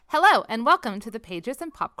Hello, and welcome to the Pages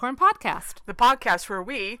and Popcorn Podcast. The podcast where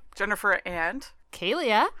we, Jennifer and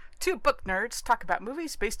Kalia, two book nerds, talk about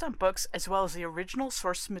movies based on books as well as the original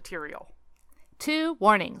source material. 2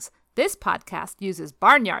 warnings. This podcast uses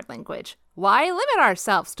barnyard language. Why limit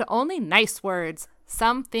ourselves to only nice words?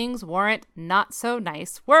 Some things warrant not so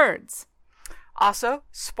nice words. Also,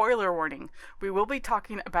 spoiler warning. We will be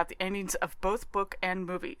talking about the endings of both book and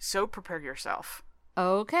movie, so prepare yourself.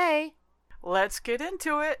 Okay. Let's get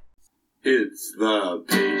into it. It's the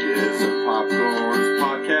Pages of Popcorn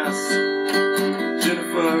podcast.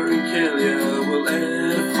 Jennifer and Kalia will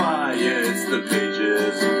edify. It's the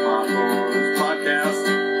Pages of Popcorn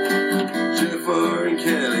podcast. Jennifer and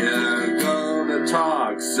Kalia are gonna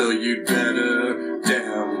talk, so you'd better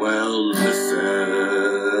damn well listen.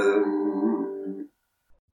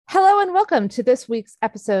 Hello, and welcome to this week's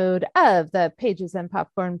episode of the Pages and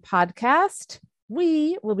Popcorn Podcast.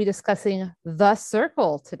 We will be discussing The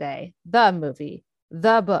Circle today, the movie,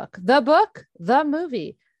 the book, the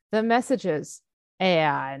movie, the messages,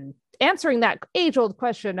 and answering that age-old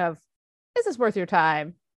question of, is this worth your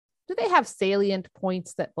time? Do they have salient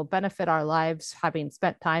points that will benefit our lives having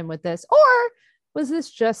spent time with this? Or was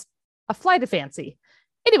this just a flight of fancy?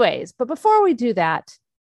 Anyways, but before we do that,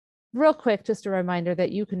 real quick, just a reminder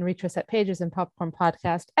that you can reach us at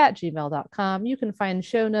pagesandpopcornpodcast@gmail.com. You can find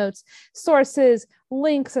show notes, sources,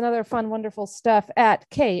 links, and other fun, wonderful stuff at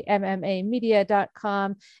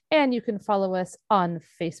kmmamedia.com. And you can follow us on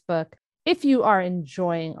Facebook. If you are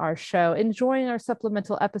enjoying our show, enjoying our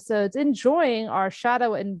supplemental episodes, enjoying our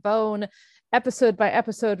Shadow and Bone episode by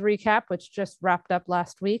episode recap, which just wrapped up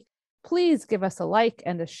last week, please give us a like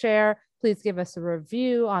and a share. Please give us a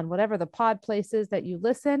review on whatever the pod places that you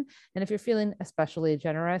listen. And if you're feeling especially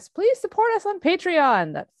generous, please support us on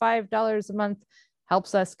Patreon. That $5 a month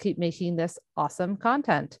helps us keep making this awesome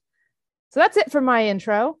content. So that's it for my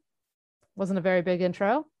intro. Wasn't a very big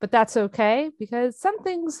intro, but that's okay because some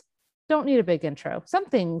things don't need a big intro. Some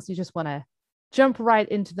things you just want to jump right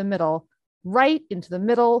into the middle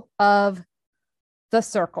of The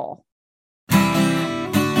Circle.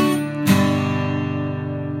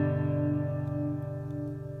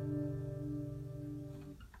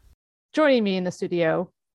 Joining me in the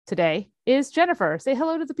studio today is Jennifer. Say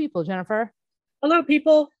hello to the people, Jennifer. Hello,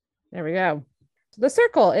 people. There we go. The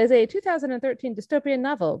Circle is a 2013 dystopian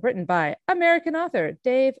novel written by American author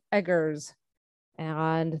Dave Eggers.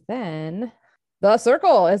 And then The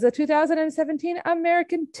Circle is a 2017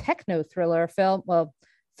 American techno thriller film, well,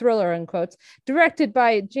 thriller in quotes, directed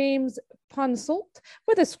by James Ponsoldt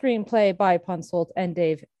with a screenplay by Ponsoldt and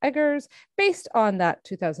Dave Eggers based on that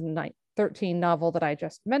 2013 novel that I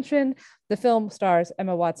just mentioned. The film stars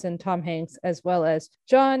Emma Watson, Tom Hanks, as well as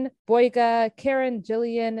John Boyega, Karen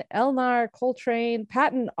Gillian, Elnar Coltrane,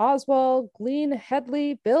 Patton Oswalt, Glenn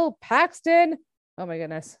Headley, Bill Paxton. Oh my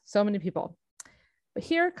goodness, so many people. But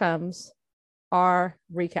here comes our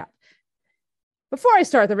recap. Before I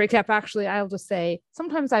start the recap, actually, I'll just say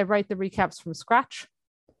sometimes I write the recaps from scratch.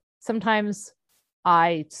 Sometimes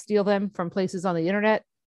I steal them from places on the internet.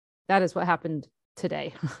 That is what happened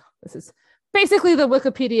today. This is basically the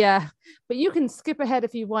Wikipedia, but you can skip ahead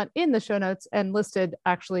if you want in the show notes, and listed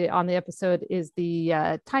actually on the episode is the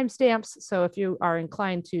timestamps. So if you are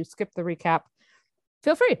inclined to skip the recap,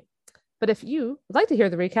 feel free. But if you would like to hear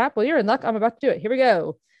the recap, well, you're in luck. I'm about to do it. Here we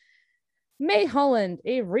go. May Holland,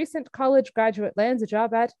 a recent college graduate, lands a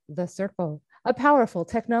job at The Circle, a powerful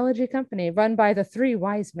technology company run by the three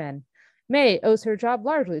wise men. May owes her job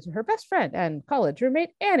largely to her best friend and college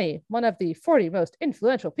roommate, Annie, one of the 40 most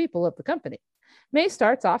influential people of the company. May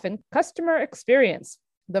starts off in customer experience,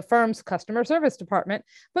 the firm's customer service department,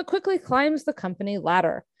 but quickly climbs the company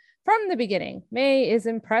ladder. From the beginning, May is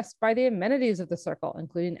impressed by the amenities of The Circle,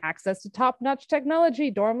 including access to top-notch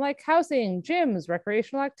technology, dorm-like housing, gyms,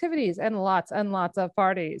 recreational activities, and lots of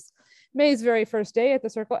parties. May's very first day at The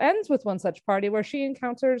Circle ends with one such party where she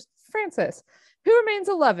encounters Francis, who remains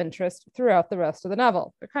a love interest throughout the rest of the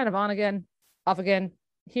novel. They're kind of on again, off again.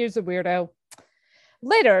 Here's a weirdo.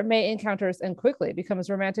 Later, May encounters and quickly becomes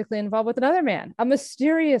romantically involved with another man, a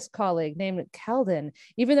mysterious colleague named Keldon,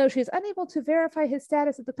 even though she's unable to verify his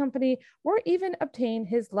status at the company or even obtain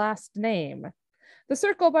his last name. The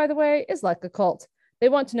Circle, by the way, is like a cult. They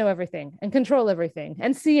want to know everything and control everything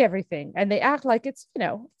and see everything, and they act like it's,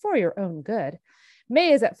 for your own good.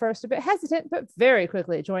 May is at first a bit hesitant, but very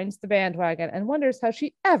quickly joins the bandwagon and wonders how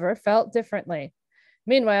she ever felt differently.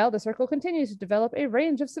 Meanwhile, The Circle continues to develop a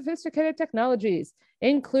range of sophisticated technologies,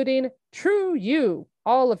 including True You,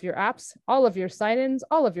 all of your apps, all of your sign-ins,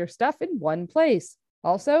 all of your stuff in one place.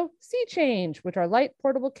 Also, Sea Change, which are light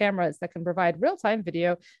portable cameras that can provide real-time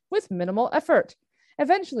video with minimal effort.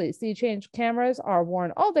 Eventually, sea change cameras are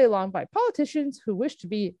worn all day long by politicians who wish to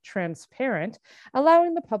be transparent,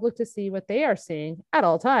 allowing the public to see what they are seeing at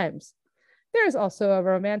all times. There is also a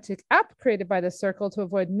romantic app created by the Circle to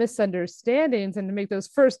avoid misunderstandings and to make those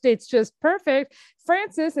first dates just perfect.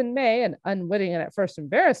 Frances and May, and unwitting and at first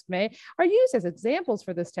embarrassed May, are used as examples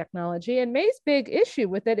for this technology. And May's big issue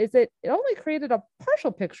with it is that it only created a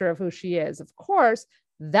partial picture of who she is. Of course,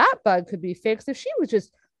 that bug could be fixed if she would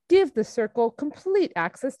just give the Circle complete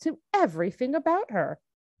access to everything about her.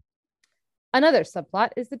 Another subplot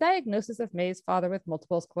is the diagnosis of May's father with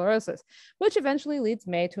multiple sclerosis, which eventually leads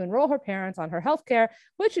May to enroll her parents on her health care,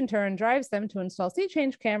 which in turn drives them to install sea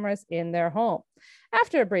change cameras in their home.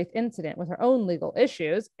 After a brief incident with her own legal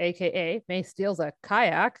issues, aka May steals a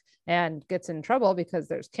kayak and gets in trouble because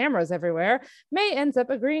there's cameras everywhere, May ends up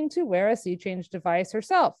agreeing to wear a sea change device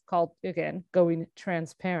herself, called, again, going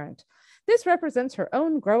transparent. This represents her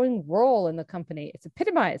own growing role in the company. It's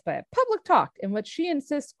epitomized by a public talk in which she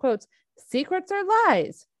insists, quotes, secrets are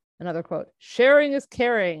lies. Another quote, sharing is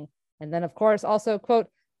caring. And then, of course, also, quote,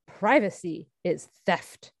 privacy is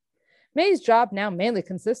theft. May's job now mainly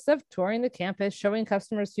consists of touring the campus, showing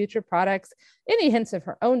customers future products. Any hints of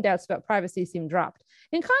her own doubts about privacy seem dropped,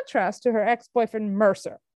 in contrast to her ex-boyfriend,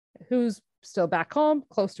 Mercer, who's still back home,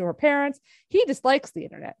 close to her parents. He dislikes the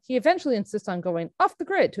internet. He eventually insists on going off the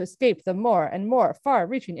grid to escape the more and more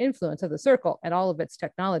far-reaching influence of the Circle and all of its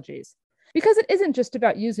technologies. Because it isn't just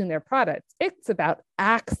about using their products, it's about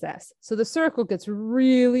access. So the Circle gets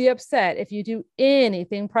really upset if you do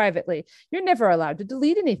anything privately. You're never allowed to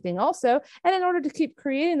delete anything also. And in order to keep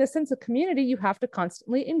creating this sense of community, you have to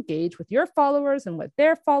constantly engage with your followers and with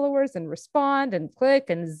their followers and respond and click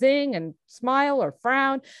and zing and smile or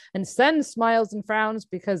frown and send smiles and frowns,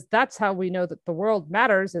 because that's how we know that the world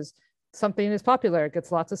matters. Is something is popular, it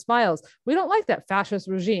gets lots of smiles. We don't like that fascist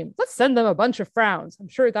regime. Let's send them a bunch of frowns. I'm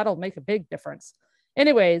sure that'll make a big difference.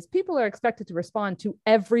 Anyways, people are expected to respond to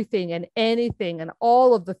everything and anything and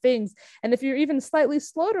all of the things. And if you're even slightly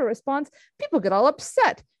slow to response, people get all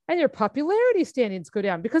upset and your popularity standings go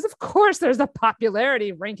down, because of course there's a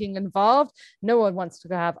popularity ranking involved. No one wants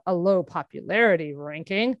to have a low popularity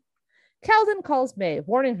ranking. Calden calls May,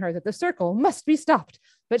 warning her that the Circle must be stopped,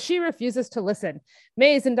 but she refuses to listen.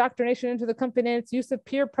 May's indoctrination into the company and its use of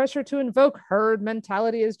peer pressure to invoke herd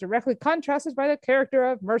mentality is directly contrasted by the character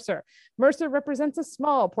of Mercer. Mercer represents a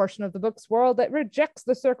small portion of the book's world that rejects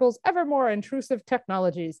the Circle's ever more intrusive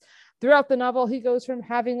technologies. Throughout the novel, he goes from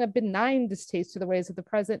having a benign distaste to the ways of the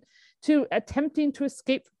present to attempting to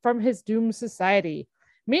escape from his doomed society.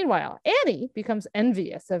 Meanwhile, Annie becomes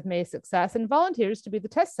envious of May's success and volunteers to be the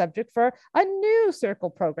test subject for a new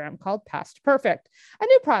Circle program called Past Perfect, a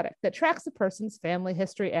new product that tracks a person's family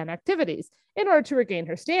history and activities in order to regain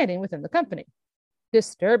her standing within the company.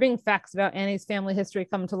 Disturbing facts about Annie's family history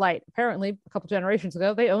come to light. Apparently, a couple generations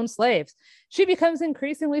ago, they owned slaves. She becomes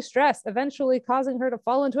increasingly stressed, eventually causing her to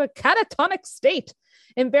fall into a catatonic state.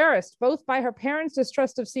 Embarrassed both by her parents'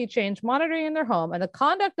 distrust of sea change monitoring in their home and the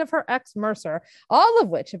conduct of her ex Mercer, all of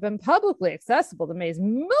which have been publicly accessible to May's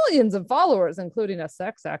millions of followers, including a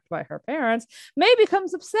sex act by her parents, May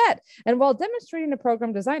becomes upset, and while demonstrating a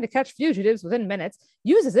program designed to catch fugitives within minutes,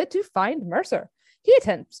 uses it to find Mercer. He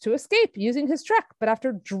attempts to escape using his truck, but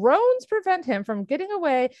after drones prevent him from getting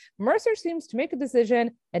away, Mercer seems to make a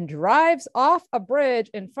decision and drives off a bridge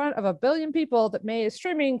in front of 1 billion people that May is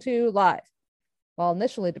streaming to live. While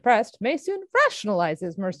initially depressed, May soon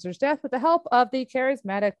rationalizes Mercer's death with the help of the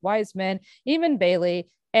charismatic wise men, Eamon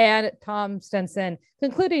Bailey and Tom Stenson,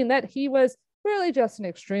 concluding that he was really just an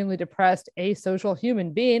extremely depressed, asocial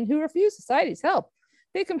human being who refused society's help.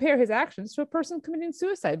 They compare his actions to a person committing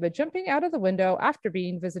suicide by jumping out of the window after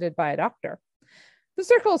being visited by a doctor. The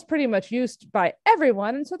Circle is pretty much used by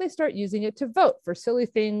everyone, and so they start using it to vote for silly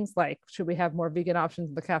things like, should we have more vegan options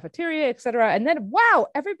in the cafeteria, etc. And then, wow,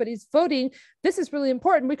 everybody's voting. This is really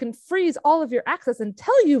important. We can freeze all of your access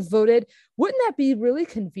until you voted. Wouldn't that be really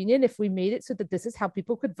convenient if we made it so that this is how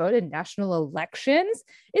people could vote in national elections?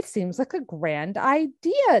 It seems like a grand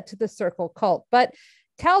idea to the Circle cult, but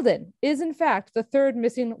Calden is, in fact, the third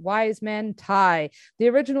missing wise man, Ty, the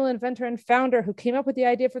original inventor and founder who came up with the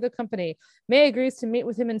idea for the company. May agrees to meet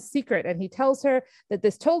with him in secret, and he tells her that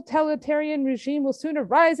this totalitarian regime will soon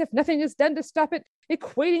arise if nothing is done to stop it,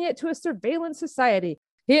 equating it to a surveillance society.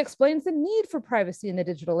 He explains the need for privacy in the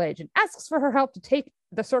digital age and asks for her help to take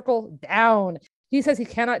the Circle down. He says he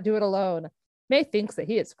cannot do it alone. May thinks that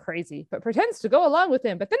he is crazy, but pretends to go along with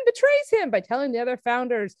him, but then betrays him by telling the other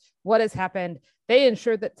founders what has happened. They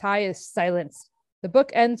ensure that Ty is silenced. The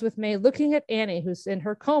book ends with May looking at Annie, who's in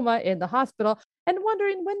her coma in the hospital, and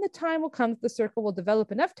wondering when the time will come that the circle will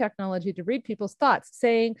develop enough technology to read people's thoughts,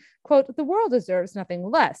 saying, quote, the world deserves nothing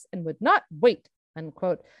less and would not wait,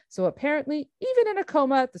 unquote. So apparently, even in a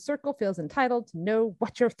coma, the circle feels entitled to know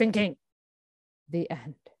what you're thinking. The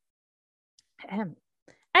end. And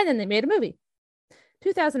then they made a movie.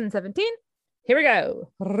 2017, here we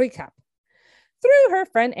go. Recap. Through her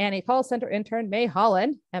friend Annie, call center intern May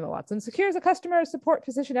Holland, Emma Watson secures a customer support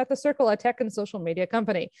position at the Circle, a tech and social media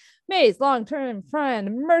company. May's long-term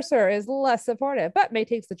friend Mercer is less supportive, but May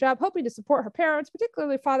takes the job hoping to support her parents,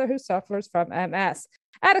 particularly father who suffers from MS.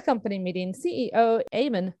 At a company meeting, CEO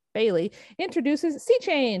Eamon Bailey introduces Sea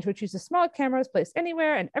Change, which uses small cameras placed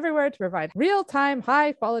anywhere and everywhere to provide real-time,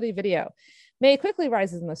 high-quality video. May quickly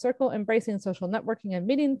rises in the circle, embracing social networking and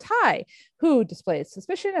meeting Ty, who displays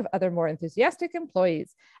suspicion of other more enthusiastic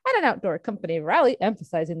employees. At an outdoor company rally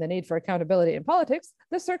emphasizing the need for accountability in politics,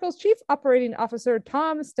 the circle's chief operating officer,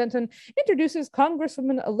 Tom Stenton, introduces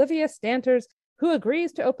Congresswoman Olivia Stanters, who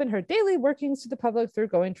agrees to open her daily workings to the public through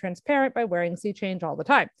going transparent by wearing Sea Change all the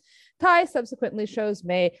time. Ty subsequently shows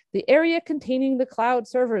May the area containing the cloud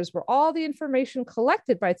servers where all the information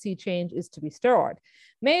collected by Sea Change is to be stored.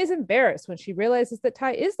 May is embarrassed when she realizes that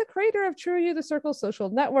Ty is the creator of TrueU, the Circle's social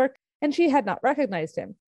network, and she had not recognized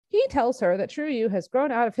him. He tells her that TrueU has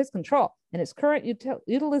grown out of his control, and his current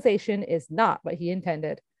utilization is not what he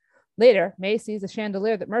intended. Later, May sees a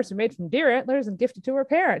chandelier that Mercer made from deer antlers and gifted to her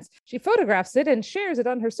parents. She photographs it and shares it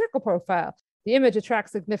on her Circle profile. The image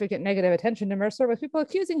attracts significant negative attention to Mercer, with people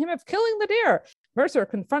accusing him of killing the deer. Mercer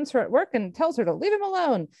confronts her at work and tells her to leave him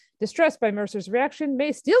alone. Distressed by Mercer's reaction,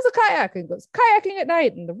 May steals a kayak and goes kayaking at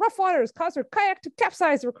night, and the rough waters cause her kayak to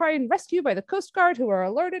capsize, requiring rescue by the Coast Guard, who are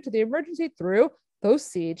alerted to the emergency through those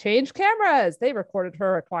Sea Change cameras. They recorded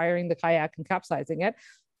her acquiring the kayak and capsizing it.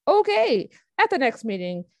 Okay, at the next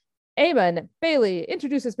meeting, Eamon Bailey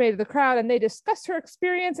introduces May to the crowd, and they discuss her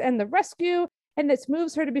experience and the rescue, and this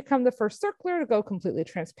moves her to become the first circler to go completely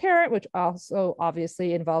transparent, which also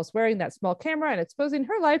obviously involves wearing that small camera and exposing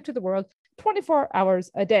her life to the world 24 hours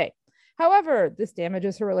a day. However, this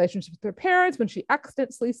damages her relationship with her parents when she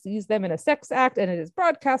accidentally sees them in a sex act, and it is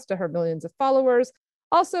broadcast to her millions of followers.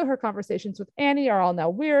 Also, her conversations with Annie are all now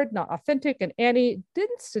weird, not authentic, and Annie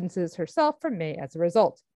distances herself from May as a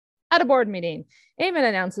result. At a board meeting, Eamon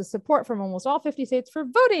announces support from almost all 50 states for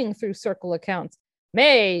voting through Circle accounts.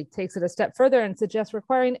 May takes it a step further and suggests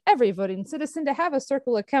requiring every voting citizen to have a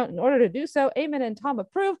Circle account. In order to do so, Eamon and Tom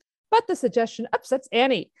approve, but the suggestion upsets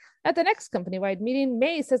Annie. At the next company-wide meeting,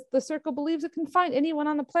 May says the Circle believes it can find anyone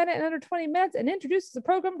on the planet in under 20 minutes and introduces a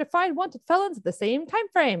program to find wanted felons at the same time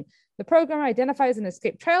frame. The program identifies an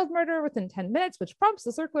escaped child murderer within 10 minutes, which prompts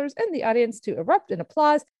the circlers in the audience to erupt in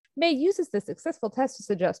applause. May uses this successful test to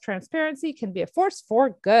suggest transparency can be a force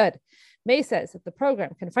for good. May says that the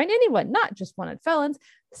program can find anyone, not just wanted felons.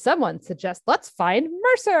 Someone suggests, let's find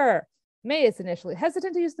Mercer. May is initially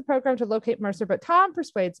hesitant to use the program to locate Mercer, but Tom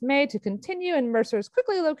persuades May to continue, and Mercer is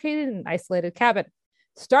quickly located in an isolated cabin.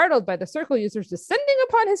 Startled by the Circle users descending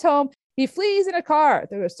upon his home, he flees in a car.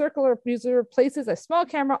 The Circle user places a small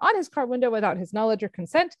camera on his car window without his knowledge or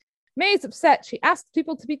consent. May is upset. She asks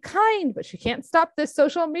people to be kind, but she can't stop this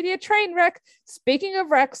social media train wreck. Speaking of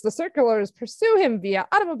wrecks, the circulars pursue him via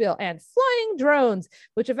automobile and flying drones,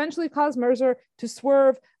 which eventually cause Mercer to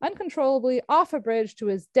swerve uncontrollably off a bridge to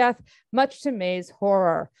his death, much to May's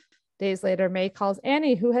horror. Days later, May calls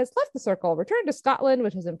Annie, who has left the Circle, returned to Scotland,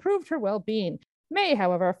 which has improved her well-being. May,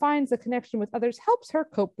 however, finds the connection with others helps her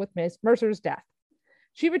cope with Mercer's death.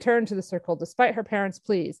 She returned to the Circle despite her parents'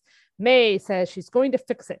 pleas. May says she's going to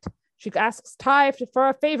fix it. She asks Ty for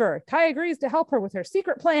a favor. Ty agrees to help her with her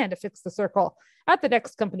secret plan to fix the Circle. At the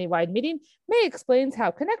next company-wide meeting, May explains how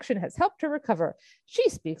Connection has helped her recover. She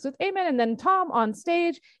speaks with Eamon and then Tom on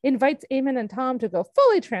stage, invites Eamon and Tom to go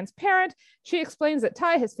fully transparent. She explains that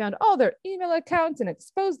Ty has found all their email accounts and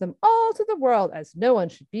exposed them all to the world, as no one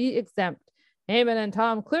should be exempt. Eamon and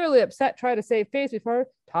Tom, clearly upset, try to save face before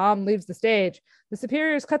Tom leaves the stage. The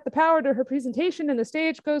superiors cut the power to her presentation and the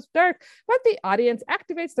stage goes dark, but the audience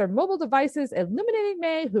activates their mobile devices, illuminating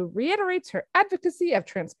May, who reiterates her advocacy of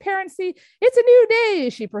transparency. It's a new day,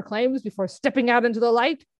 she proclaims before stepping out into the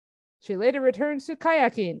light. She later returns to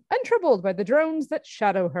kayaking, untroubled by the drones that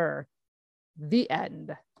shadow her. The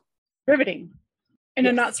end. Riveting. In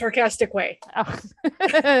a not sarcastic way. Oh.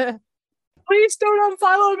 Please don't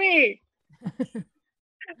unfollow me.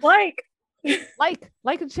 like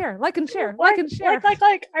and share, like and share.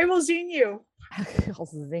 I will zing you.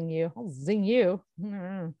 I'll zing you.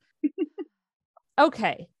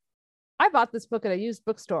 Okay. I bought this book at a used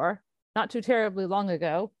bookstore not too terribly long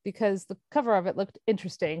ago because the cover of it looked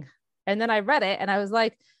interesting. And then I read it and I was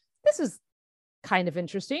like, this is kind of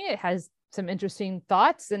interesting. It has some interesting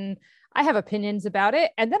thoughts, and I have opinions about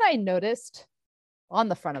it. And then I noticed on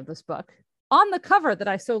the front of this book, on the cover that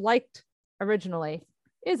I so liked originally,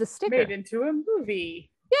 is a sticker. Made into a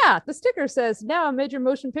movie. Yeah, the sticker says now a major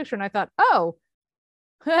motion picture. And I thought, oh,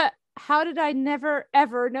 how did I never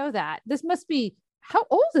ever know that? This must be, how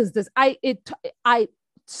old is this? I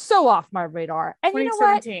so off my radar. And you know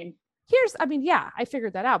what? 2017. I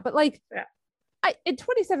figured that out. But like, Yeah. In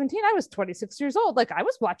 2017, I was 26 years old. Like, I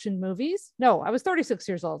was watching movies. No, I was 36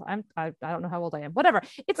 years old. I don't know how old I am. Whatever.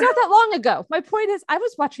 It's not that long ago. My point is, I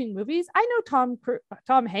was watching movies. I know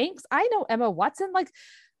Tom Hanks. I know Emma Watson. Like,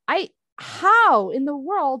 how in the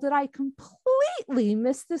world did I completely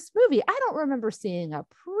miss this movie? I don't remember seeing a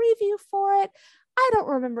preview for it. I don't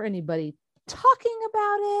remember anybody talking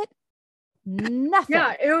about it. Nothing.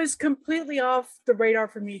 Yeah, it was completely off the radar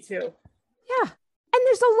for me too. Yeah. And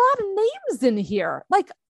there's a lot of names in here, like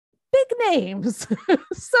big names.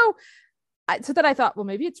 so then I thought, well,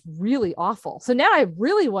 maybe it's really awful. So now I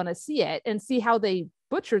really want to see it and see how they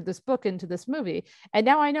butchered this book into this movie. And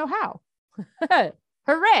now I know how.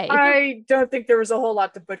 Hooray. I don't think there was a whole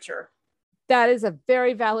lot to butcher. That is a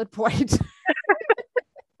very valid point.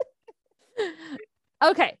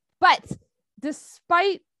 Okay. But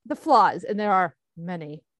despite the flaws, and there are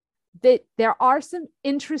many, there are some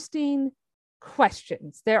interesting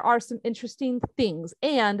questions. There are some interesting things.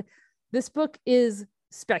 And this book is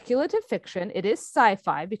speculative fiction. It is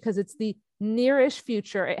sci-fi because it's the nearish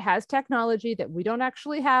future. It has technology that we don't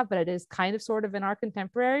actually have, but it is kind of sort of in our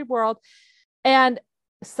contemporary world. And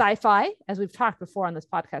sci-fi, as we've talked before on this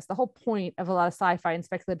podcast, the whole point of a lot of sci-fi and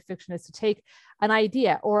speculative fiction is to take an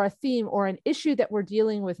idea or a theme or an issue that we're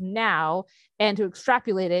dealing with now and to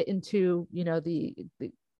extrapolate it into, the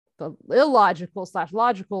illogical /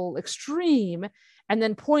 logical extreme, and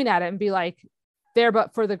then point at it and be like, there,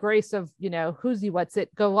 but for the grace of, who's he, what's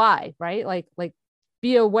it, go I, right? Like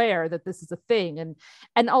be aware that this is a thing.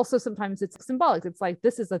 And also sometimes it's symbolic. It's like,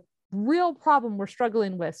 this is a real problem we're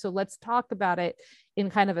struggling with. So let's talk about it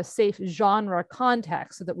in kind of a safe genre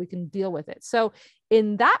context so that we can deal with it. So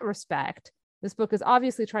in that respect, this book is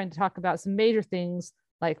obviously trying to talk about some major things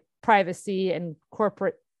like privacy and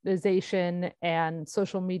corporatization and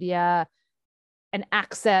social media and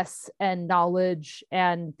access and knowledge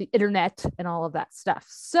and the internet and all of that stuff.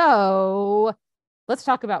 So let's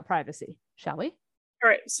talk about privacy, shall we? All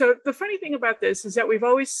right. So the funny thing about this is that we've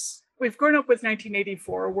grown up with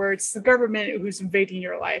 1984, where it's the government who's invading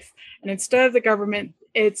your life. And instead of the government,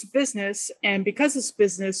 it's business. And because it's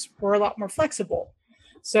business, we're a lot more flexible.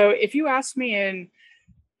 So if you asked me in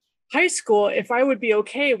high school if I would be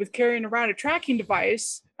okay with carrying around a tracking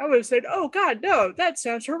device, I would have said, oh God, no, that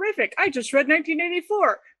sounds horrific. I just read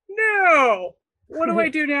 1984. No. What do I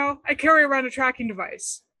do now? I carry around a tracking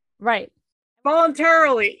device. Right.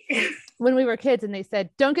 Voluntarily. When we were kids and they said,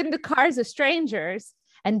 don't get into cars with strangers.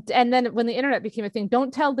 And then when the internet became a thing,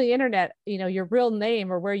 don't tell the internet, your real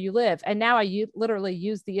name or where you live. And now I literally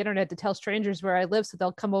use the internet to tell strangers where I live. So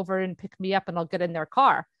they'll come over and pick me up and I'll get in their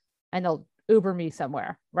car and they'll Uber me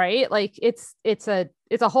somewhere. Right. Like it's a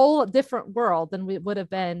whole different world than we would have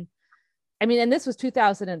been. I mean, and this was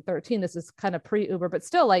 2013. This is kind of pre-Uber, but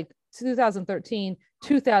still like 2013,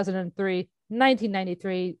 2003,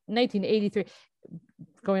 1993, 1983,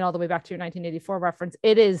 going all the way back to your 1984 reference.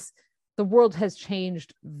 The world has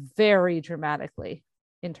changed very dramatically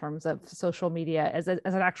in terms of social media as an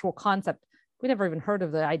actual concept. We never even heard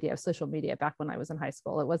of the idea of social media back when I was in high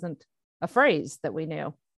school. It wasn't a phrase that we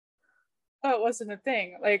knew. Oh, it wasn't a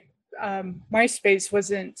thing. Like MySpace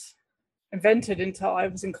wasn't invented until I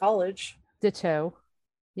was in college. Ditto.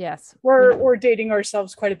 Yes. We're dating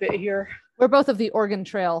ourselves quite a bit here. We're both of the Oregon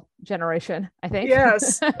Trail generation, I think.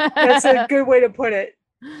 Yes, that's a good way to put it.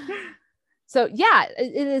 So yeah,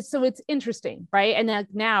 it is. So it's interesting, right? And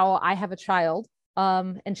now I have a child,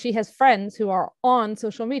 and she has friends who are on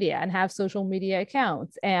social media and have social media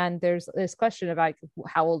accounts. And there's this question about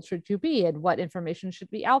how old should you be and what information should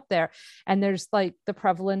be out there. And there's like the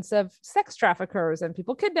prevalence of sex traffickers and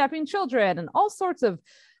people kidnapping children and all sorts of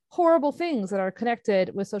horrible things that are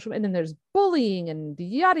connected with social media. And then there's bullying and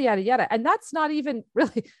yada, yada, yada. And that's not even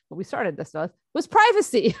really what we started this with, was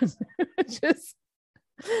privacy, which is,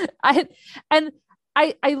 I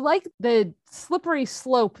like the slippery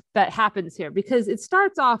slope that happens here, because it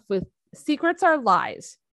starts off with secrets are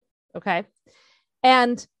lies. Okay.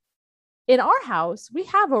 And in our house, we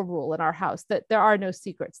have a rule in our house that there are no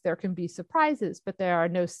secrets. There can be surprises, but there are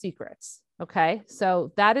no secrets. Okay.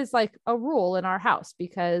 So that is like a rule in our house,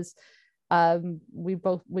 because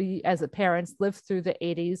we as a parents lived through the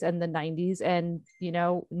 80s and the 90s and,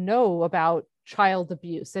 know about child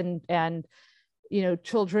abuse and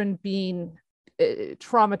children being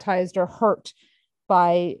traumatized or hurt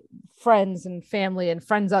by friends and family and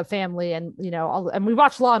friends of family, and and we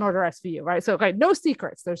watch Law and Order SVU, right? So okay, no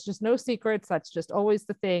secrets. There's just no secrets. That's just always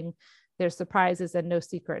the thing. There's surprises and no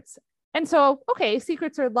secrets. And so, okay,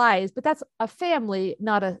 secrets are lies, but that's a family,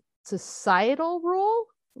 not a societal rule,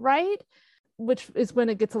 right? Which is when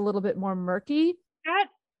it gets a little bit more murky. That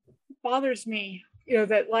bothers me,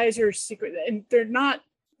 that lies are secret, and they're not.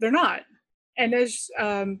 And as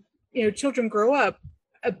children grow up,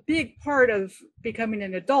 a big part of becoming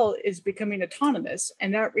an adult is becoming autonomous,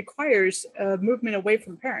 and that requires a movement away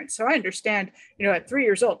from parents. So I understand, at 3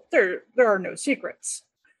 years old, there are no secrets,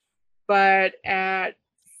 but at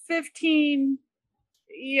 15,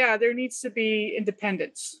 yeah, there needs to be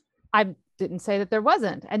independence. I didn't say that there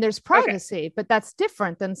wasn't, and there's privacy, okay, but that's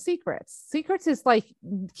different than secrets. Secrets is like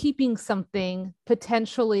keeping something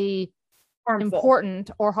potentially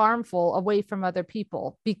important or harmful away from other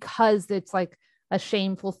people because it's like a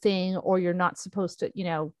shameful thing, or you're not supposed to,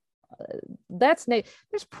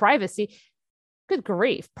 there's privacy. Good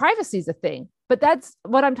grief. Privacy is a thing, but that's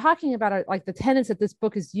what I'm talking about. Are like the tenets that this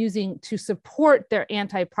book is using to support their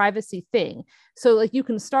anti-privacy thing. So like you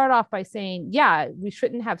can start off by saying, yeah, we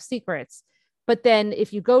shouldn't have secrets. But then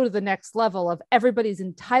if you go to the next level of everybody's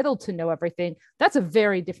entitled to know everything, that's a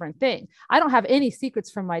very different thing. I don't have any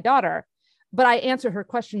secrets from my daughter, but I answer her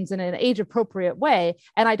questions in an age appropriate way.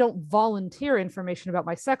 And I don't volunteer information about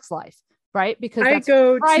my sex life, right? Because I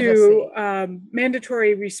go to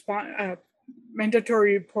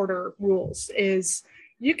mandatory reporter rules is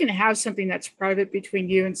you can have something that's private between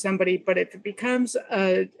you and somebody, but if it becomes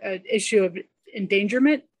an issue of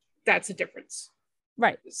endangerment, that's a difference.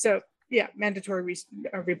 Right. So yeah, mandatory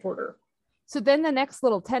reporter. So then the next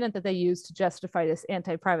little tenet that they use to justify this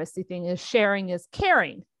anti-privacy thing is sharing is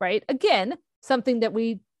caring, right? Again, something that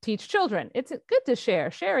we teach children. It's good to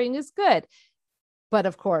share. Sharing is good. But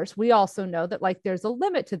of course, we also know that like there's a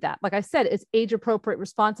limit to that. Like I said, it's age appropriate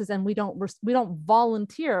responses, and we don't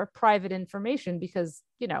volunteer private information because,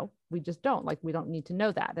 we just don't, like, we don't need to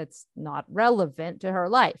know that. It's not relevant to her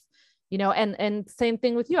life, and same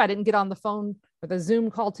thing with you. I didn't get on the phone with a Zoom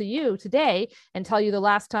call to you today and tell you the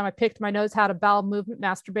last time I picked my nose, had a bowel movement,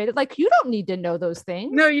 masturbated. Like, you don't need to know those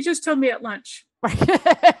things. No, you just told me at lunch.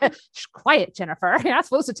 Quiet, Jennifer. You're not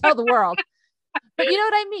supposed to tell the world. But you know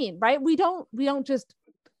what I mean, right? We don't just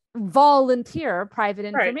volunteer private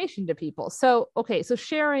information to people. So, okay, so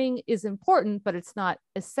sharing is important, but it's not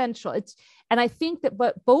essential. And I think that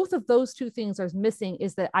what both of those two things are missing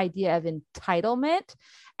is the idea of entitlement.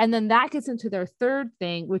 And then that gets into their third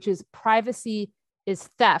thing, which is privacy is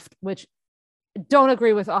theft, which don't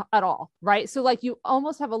agree with at all, right? So like you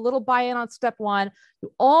almost have a little buy-in on step one,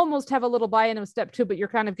 you almost have a little buy-in on step two, but you're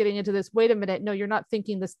kind of getting into this, wait a minute, no, you're not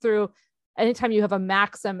thinking this through. Anytime you have a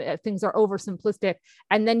maxim, things are oversimplistic.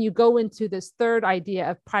 And then you go into this third idea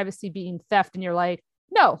of privacy being theft. And you're like,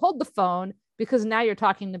 no, hold the phone, because now you're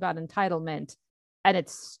talking about entitlement and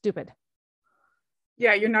it's stupid.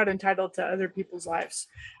 Yeah, you're not entitled to other people's lives.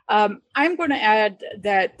 I'm going to add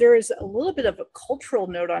that there is a little bit of a cultural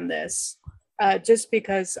note on this, just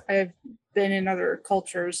because I've been in other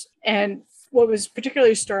cultures. And what was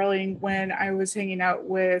particularly startling when I was hanging out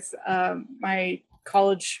with my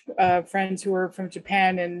college friends who were from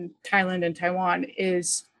Japan and Thailand and Taiwan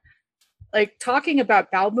is like talking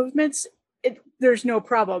about bowel movements. There's no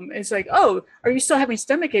problem. It's like, oh, are you still having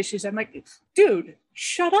stomach issues? I'm like, dude,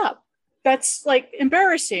 shut up. That's like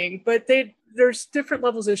embarrassing. But there's different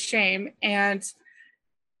levels of shame, and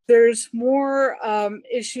there's more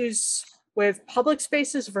issues with public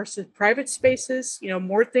spaces versus private spaces.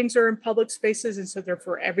 More things are in public spaces, and so they're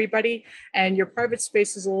for everybody, and your private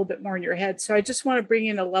space is a little bit more in your head. So I just want to bring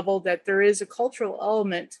in a level that there is a cultural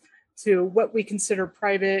element to what we consider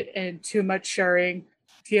private and too much sharing,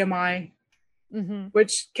 TMI,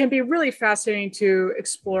 which can be really fascinating to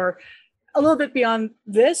explore. A little bit beyond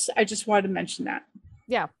this, I just wanted to mention that.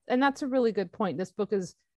 Yeah, and that's a really good point. This book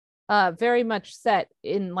is very much set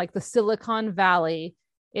in like the Silicon Valley.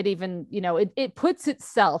 It even, it puts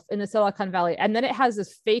itself in the Silicon Valley, and then it has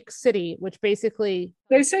this fake city, which basically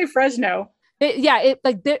they say Fresno.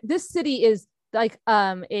 This city is like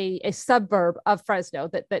a suburb of Fresno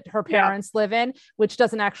that her parents live in, which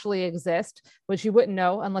doesn't actually exist, which you wouldn't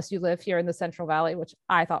know unless you live here in the Central Valley, which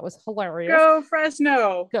I thought was hilarious. Go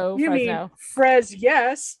Fresno. Go you Fresno. Mean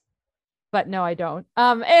yes. But no, I don't.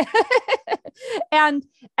 And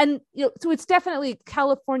so it's definitely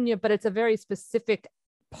California, but it's a very specific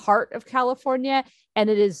part of California. And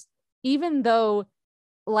it is, even though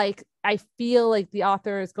like I feel like the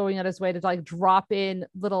author is going out his way to like drop in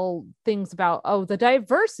little things about, oh, the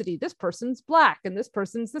diversity, this person's Black and this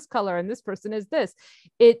person's this color and this person is this.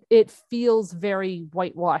 It feels very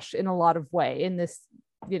whitewashed in a lot of way, in this,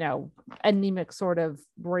 you know, anemic sort of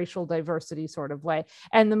racial diversity sort of way.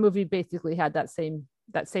 And the movie basically had that same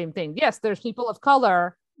thing. Yes, there's people of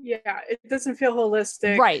color. Yeah, it doesn't feel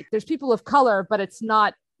holistic. Right. There's people of color, but it's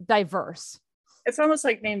not diverse. It's almost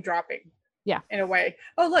like name dropping. Yeah. In a way.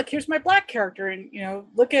 Oh, look, here's my Black character. And, you know,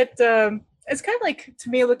 look at, it's kind of like, to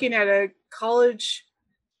me, looking at a college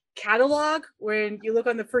catalog when you look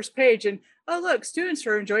on the first page and, oh, look, students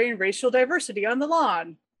are enjoying racial diversity on the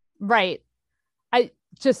lawn. Right. I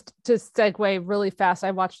just to segue really fast, I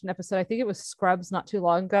watched an episode, I think it was Scrubs not too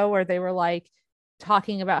long ago, where they were like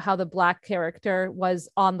talking about how the Black character was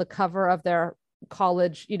on the cover of their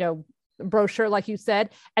college, you know, brochure, like you said,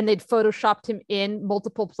 and they'd photoshopped him in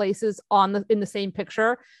multiple places in the same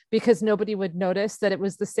picture because nobody would notice that it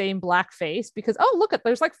was the same Black face, because, oh, look,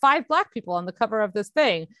 there's like 5 Black people on the cover of this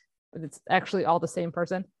thing, but it's actually all the same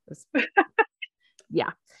person.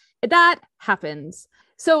 Yeah, that happens.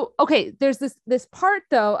 So, okay, there's this part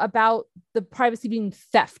though about the privacy being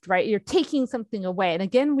theft, right? You're taking something away. And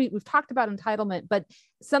again, we've talked about entitlement, but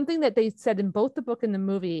something that they said in both the book and the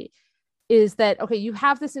movie is that, okay, you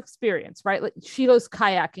have this experience, right? Like she goes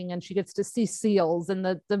kayaking and she gets to see seals and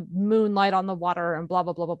the moonlight on the water and blah,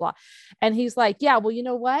 blah, blah, blah, blah. And he's like, yeah, well, you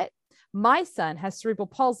know what? My son has cerebral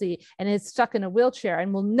palsy and is stuck in a wheelchair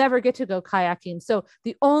and will never get to go kayaking. So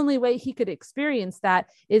the only way he could experience that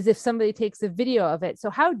is if somebody takes a video of it. So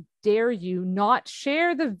how dare you not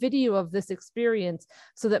share the video of this experience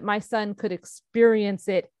so that my son could experience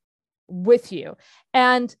it with you?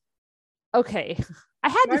 And okay, I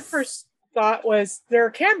had my first thought was, there are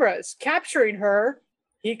cameras capturing her.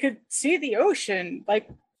 He could see the ocean like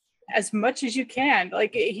as much as you can.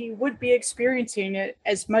 Like he would be experiencing it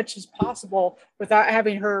as much as possible without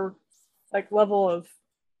having her like level of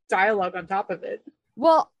dialogue on top of it.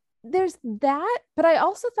 Well, there's that, but I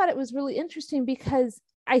also thought it was really interesting because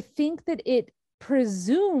I think that it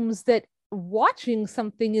presumes that watching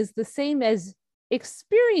something is the same as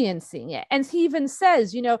experiencing it. And he even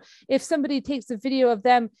says, you know, if somebody takes a video of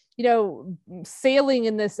them, you know, sailing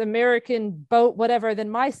in this American boat, whatever, then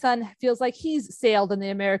my son feels like he's sailed in the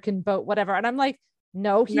American boat, whatever. And I'm like,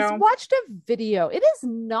 no, he's watched a video. It is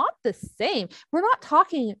not the same. We're not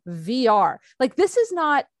talking VR. Like, this is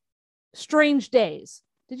not Strange Days.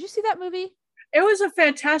 Did you see that movie? It was a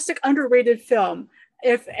fantastic, underrated film.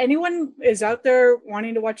 If anyone is out there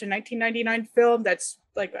wanting to watch a 1999 film that's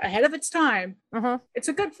like ahead of its time, it's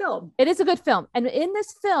a good film. It is a good film. And in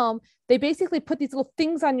this film, they basically put these little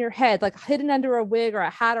things on your head, like hidden under a wig or a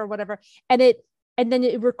hat or whatever. And then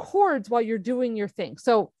it records while you're doing your thing.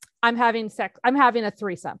 So I'm having sex. I'm having a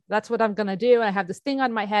threesome. That's what I'm going to do. And I have this thing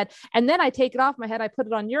on my head, and then I take it off my head. I put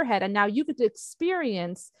it on your head. And now you get to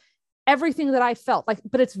experience everything that I felt like,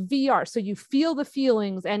 but it's VR. So you feel the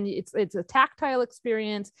feelings, and it's a tactile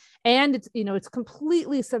experience, and it's, you know, it's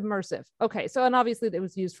completely submersive. Okay. So, and obviously it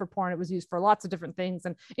was used for porn. It was used for lots of different things,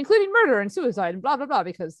 and including murder and suicide and blah, blah, blah,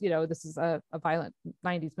 because, you know, this is a violent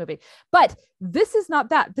 90s movie, but this is not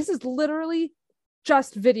that. This is literally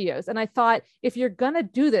just videos. And I thought, if you're going to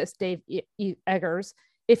do this, Dave Eggers,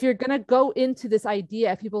 if you're going to go into this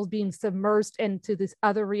idea of people being submersed into this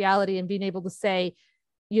other reality and being able to say,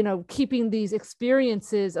 you know, keeping these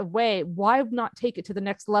experiences away, why not take it to the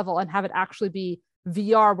next level and have it actually be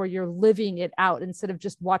VR where you're living it out instead of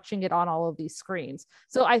just watching it on all of these screens?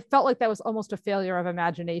 So I felt like that was almost a failure of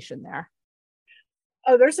imagination there.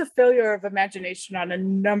 Oh, there's a failure of imagination on a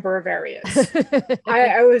number of areas.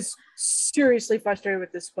 I was seriously frustrated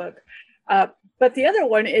with this book. But the other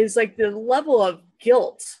one is like the level of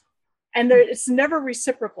guilt, and it's never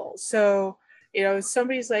reciprocal. So, you know,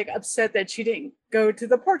 somebody's like upset that she didn't go to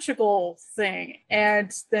the Portugal thing,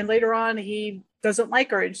 and then later on he doesn't like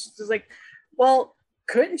her, and she's like, well,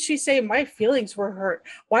 couldn't she say my feelings were hurt?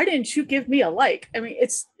 Why didn't you give me a like? I mean,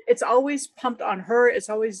 it's always pumped on her. It's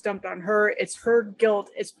always dumped on her. It's her guilt.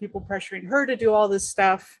 It's people pressuring her to do all this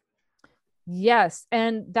stuff. Yes.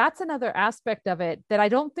 And that's another aspect of it that I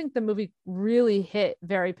don't think the movie really hit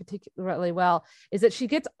very particularly well, is that she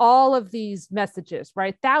gets all of these messages,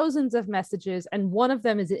 right? Thousands of messages. And one of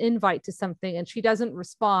them is an invite to something, and she doesn't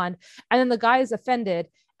respond. And then the guy is offended,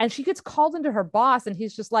 and she gets called into her boss, and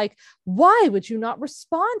he's just like, why would you not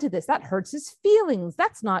respond to this? That hurts his feelings.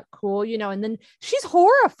 That's not cool, you know? And then she's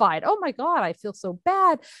horrified. Oh my God, I feel so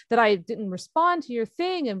bad that I didn't respond to your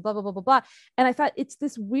thing, and blah, blah, blah, blah, blah. And I thought it's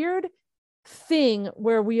this weird thing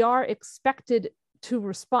where we are expected to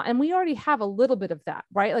respond. And we already have a little bit of that,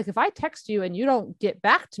 right? Like if I text you and you don't get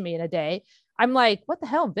back to me in a day, I'm like, what the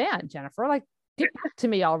hell, man, Jennifer? Like, get back to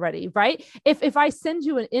me already, right? If I send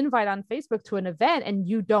you an invite on Facebook to an event and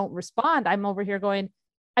you don't respond, I'm over here going,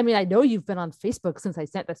 I mean, I know you've been on Facebook since I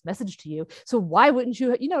sent this message to you. So why wouldn't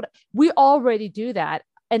you, we already do that.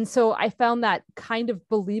 And so I found that kind of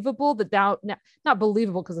believable, that now, not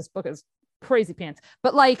believable because this book is crazy pants,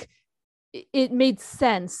 but like it made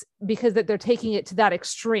sense because that they're taking it to that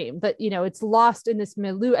extreme, that, it's lost in this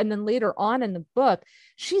milieu. And then later on in the book,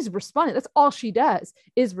 she's responding. That's all she does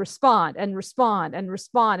is respond and respond and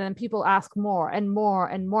respond. And then people ask more and more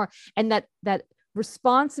and more. And that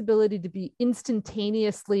responsibility to be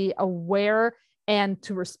instantaneously aware and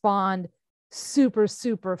to respond super,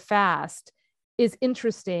 super fast is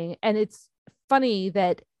interesting. And it's funny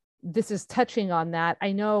that this is touching on that.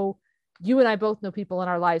 I know you and I both know people in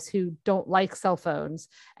our lives who don't like cell phones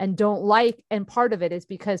and and part of it is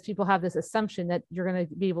because people have this assumption that you're going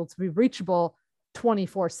to be able to be reachable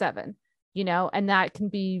 24/7, and that can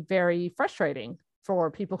be very frustrating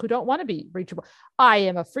for people who don't want to be reachable. I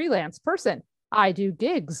am a freelance person. I do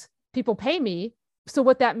gigs. People pay me. So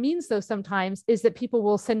what that means though, sometimes is that people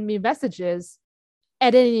will send me messages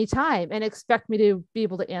at any time and expect me to be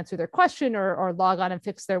able to answer their question or log on and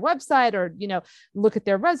fix their website or, look at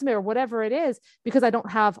their resume or whatever it is, because I don't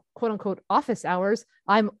have quote unquote office hours.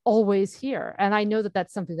 I'm always here. And I know that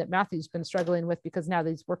that's something that Matthew's been struggling with because now that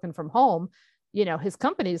he's working from home, his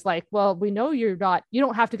company's like, well, we know you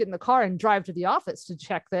don't have to get in the car and drive to the office to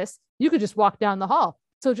check this. You could just walk down the hall.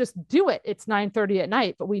 So just do it. It's 9:30 at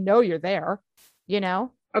night, but we know you're there,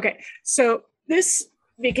 Okay. So this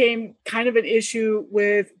became kind of an issue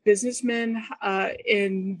with businessmen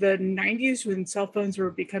in the 90s when cell phones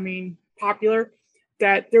were becoming popular,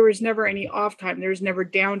 that there was never any off time, there was never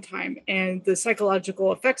downtime, and the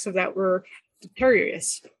psychological effects of that were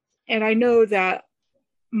deleterious. And I know that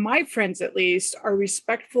my friends, at least, are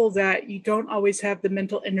respectful that you don't always have the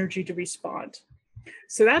mental energy to respond.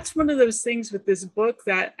 So that's one of those things with this book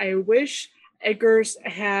that I wish Eggers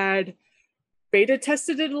had beta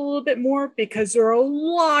tested it a little bit more, because there are a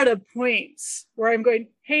lot of points where I'm going,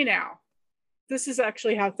 hey, now, this is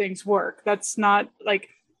actually how things work. That's not like,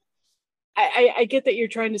 I get that you're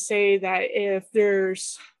trying to say that if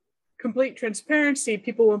there's complete transparency,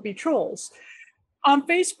 people won't be trolls. On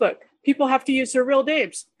Facebook, people have to use their real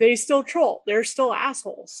names. They still troll. They're still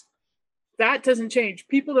assholes. That doesn't change.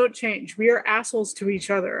 People don't change. We are assholes to each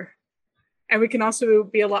other. And we can also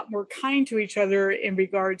be a lot more kind to each other in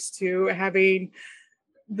regards to having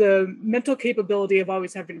the mental capability of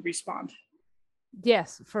always having to respond.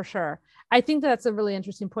 Yes, for sure. I think that's a really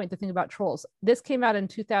interesting point to think about trolls. This came out in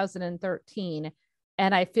 2013,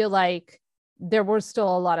 and I feel like there were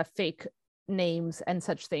still a lot of fake names and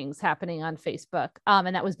such things happening on Facebook.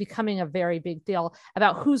 And that was becoming a very big deal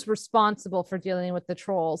about who's responsible for dealing with the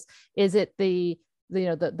trolls. Is it the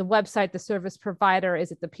website, the service provider?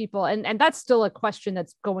 Is it the people? And that's still a question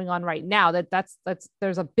that's going on right now. That's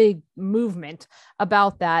there's a big movement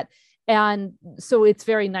about that. And so it's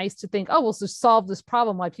very nice to think, oh, we'll just solve this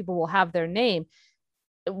problem why people will have their name,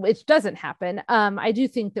 which doesn't happen. I do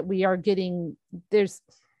think that we are getting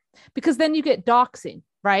because then you get doxing,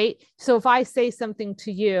 right? So if I say something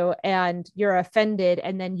to you and you're offended,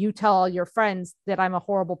 and then you tell all your friends that I'm a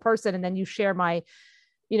horrible person, and then you share my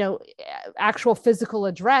actual physical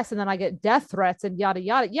address, and then I get death threats and yada,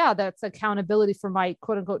 yada. Yeah, that's accountability for my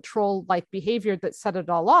quote unquote troll like behavior that set it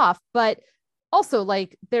all off. But also,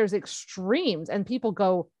 like, there's extremes, and people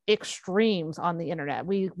go extremes on the internet.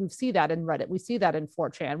 We see that in Reddit. We see that in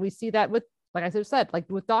 4chan. We see that with, like I said, like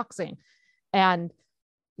with doxing. And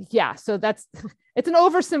yeah, so it's an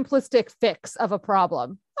oversimplistic fix of a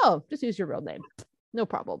problem. Oh, just use your real name. No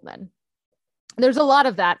problem then. There's a lot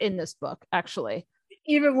of that in this book, actually.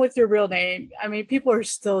 Even with your real name, I mean, people are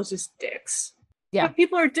still just dicks. Yeah. But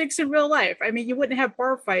people are dicks in real life. I mean, you wouldn't have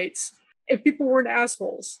bar fights if people weren't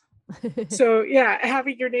assholes. So yeah,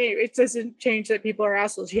 having your name, it doesn't change that people are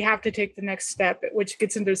assholes. You have to take the next step, which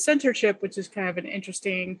gets into censorship, which is kind of an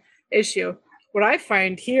interesting issue. What I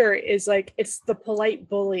find here is like, it's the polite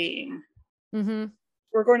bullying. Mm-hmm.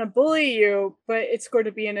 We're going to bully you, but it's going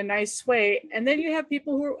to be in a nice way. And then you have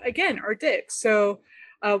people who, again, are dicks. So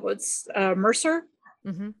what's Mercer?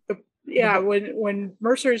 Mm-hmm. When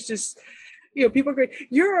Mercer is just, people go,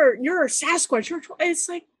 you're a Sasquatch. It's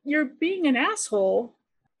like, you're being an asshole,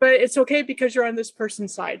 but it's okay because you're on this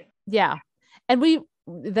person's side. Yeah. And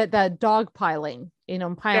the dog piling,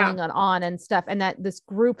 piling on and stuff. And that this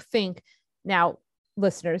group think, now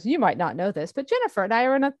listeners, you might not know this, but Jennifer and I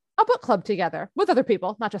are in a a book club together with other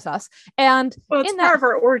people, not just us. And well, it's part of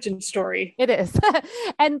our origin story. It is.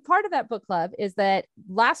 And part of that book club is that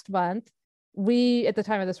last month, at the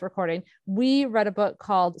time of this recording, we read a book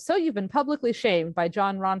called So You've Been Publicly Shamed by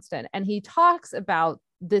Jon Ronston. And he talks about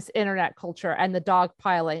this internet culture and the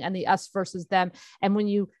dogpiling and the us versus them. And when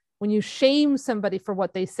you shame somebody for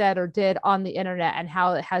what they said or did on the internet and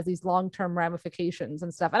how it has these long-term ramifications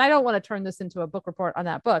and stuff. And I don't want to turn this into a book report on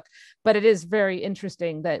that book, but it is very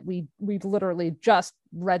interesting that we literally just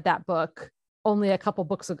read that book only a couple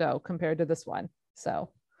books ago compared to this one.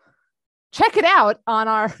 So check it out on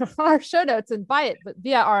our show notes and buy it, but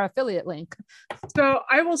via our affiliate link. So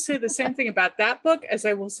I will say the same thing about that book as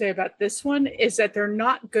I will say about this one, is that they're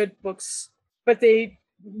not good books, but they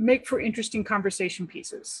make for interesting conversation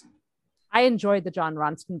pieces. I enjoyed the Jon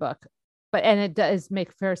Ronston book, and it does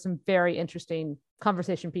make for some very interesting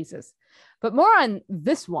conversation pieces. But more on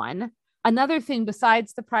this one, another thing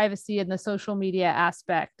besides the privacy and the social media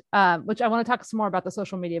aspect, which I want to talk some more about the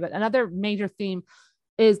social media, but another major theme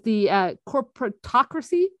is the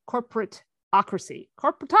corporatocracy.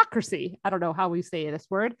 I don't know how we say this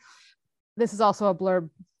word. This is also a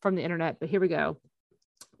blurb from the internet, but here we go.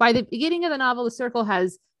 By the beginning of the novel, The Circle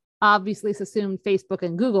has obviously assumed Facebook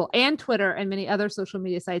and Google and Twitter and many other social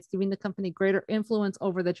media sites, giving the company greater influence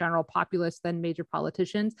over the general populace than major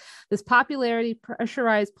politicians. This popularity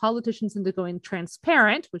pressurized politicians into going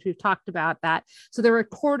transparent, which we've talked about that. So they're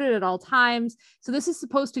recorded at all times. So this is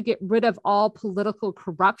supposed to get rid of all political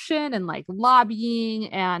corruption and like lobbying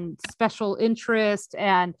and special interest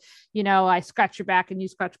and, I scratch your back and you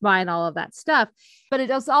scratch mine, all of that stuff. But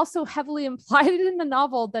it is also heavily implied in the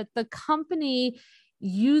novel that the company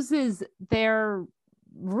uses their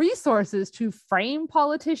resources to frame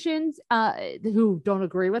politicians who don't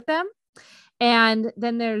agree with them. And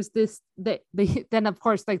then there's this, then of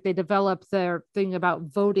course, like they develop their thing about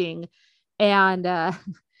voting, and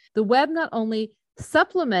the web not only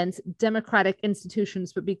supplements democratic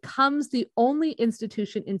institutions, but becomes the only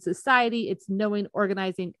institution in society. It's knowing,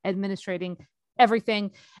 organizing, administrating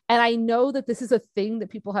everything. And I know that this is a thing that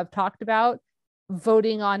people have talked about,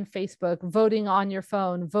 voting on Facebook, voting on your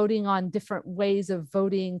phone, voting on different ways of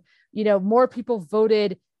voting. More people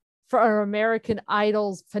voted for our American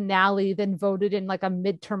Idol's finale than voted in like a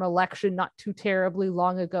midterm election not too terribly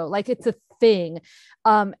long ago. Like it's a thing.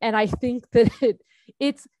 And I think that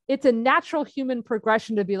it's a natural human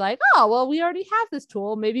progression to be like, oh, well, we already have this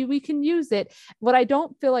tool. Maybe we can use it. What I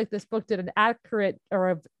don't feel like this book did an accurate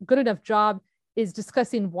or a good enough job is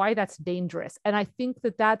discussing why that's dangerous. And I think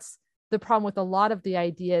that that's the problem with a lot of the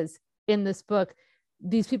ideas in this book.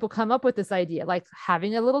 These people come up with this idea, like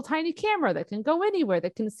having a little tiny camera that can go anywhere,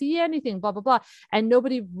 that can see anything, blah, blah, blah. And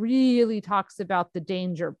nobody really talks about the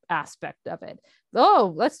danger aspect of it.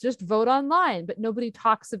 Oh, let's just vote online. But nobody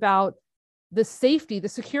talks about the safety, the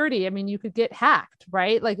security. I mean, you could get hacked,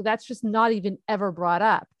 right? Like that's just not even ever brought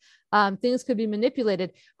up. Things could be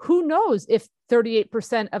manipulated. Who knows if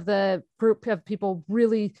 38% of the group of people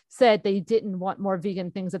really said they didn't want more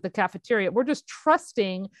vegan things at the cafeteria. We're just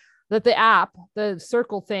trusting that the app, the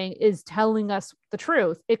Circle thing, is telling us the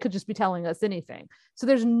truth. It could just be telling us anything. So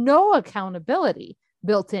there's no accountability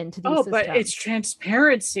built into these systems. But it's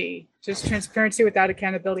transparency, just transparency without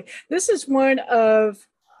accountability. This is one of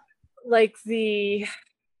like the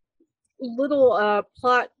little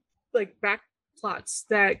plot, like back plots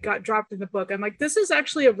that got dropped in the book. I'm like, this is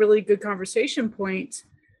actually a really good conversation point.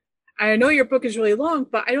 I know your book is really long,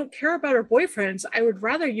 but I don't care about our boyfriends. I would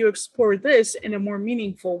rather you explore this in a more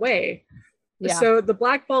meaningful way. Yeah. So the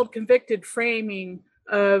blackballed convicted framing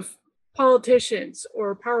of politicians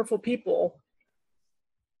or powerful people,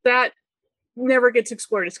 that never gets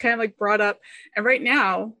explored. It's kind of like brought up. And right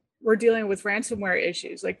now we're dealing with ransomware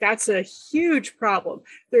issues. Like that's a huge problem.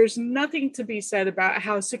 There's nothing to be said about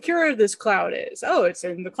how secure this cloud is. Oh, it's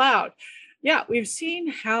in the cloud. Yeah, we've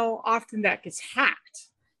seen how often that gets hacked.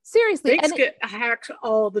 Seriously. Things get hacked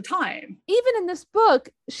all the time. Even in this book,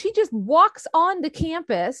 she just walks on the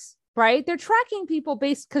campus, right? They're tracking people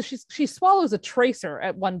based because she swallows a tracer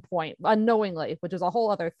at one point unknowingly, which is a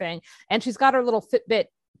whole other thing. And she's got her little Fitbit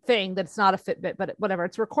thing that's not a Fitbit, but whatever,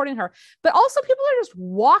 it's recording her. But also people are just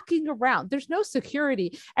walking around. There's no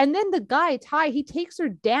security. And then the guy, Ty, he takes her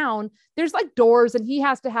down. There's like doors and he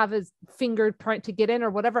has to have his fingerprint to get in or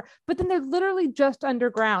whatever. But then they're literally just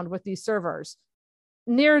underground with these servers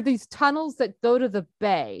near these tunnels that go to the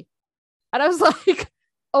bay. And I was like,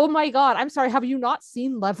 oh my God, I'm sorry. Have you not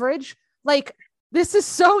seen Leverage? Like, this is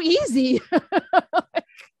so easy.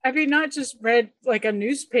 Have you not just read like a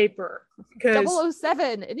newspaper? Because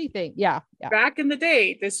 007, anything. Yeah. Back in the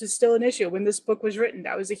day, this is still an issue. When this book was written,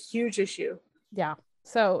 that was a huge issue. Yeah.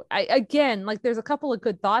 So I again, like there's a couple of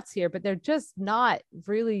good thoughts here, but they're just not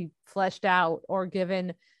really fleshed out or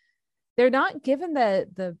given. They're not given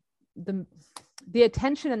the the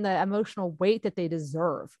attention and the emotional weight that they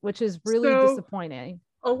deserve, which is really So disappointing.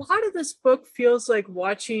 a lot of this book feels like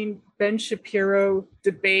watching Ben Shapiro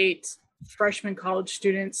debate freshman college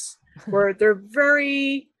students, where they're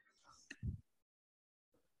very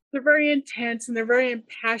intense and they're very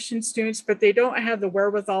impassioned students, but they don't have the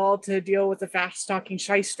wherewithal to deal with a fast talking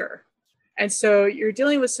shyster. And so you're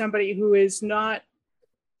dealing with somebody who is not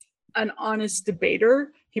an honest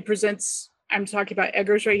debater. He presents, I'm talking about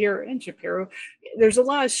Eggers right here and Shapiro. There's a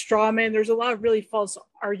lot of straw men, there's a lot of really false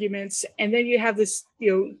arguments. And then you have this,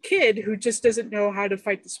 kid who just doesn't know how to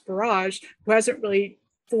fight this barrage, who hasn't really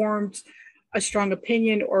formed a strong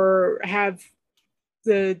opinion or have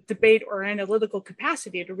the debate or analytical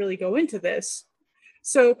capacity to really go into this.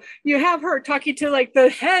 So you have her talking to like the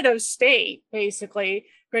head of state, basically,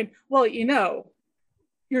 going, well,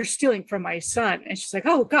 you're stealing from my son. And she's like,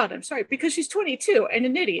 oh God, I'm sorry, because she's 22 and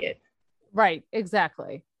an idiot. Right.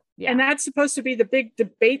 Exactly. Yeah. And that's supposed to be the big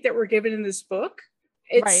debate that we're given in this book.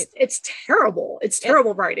 Right. It's terrible. It's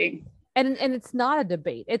terrible writing. And it's not a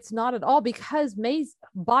debate. It's not at all, because May's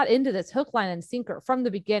bought into this hook, line, and sinker from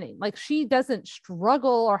the beginning. Like, she doesn't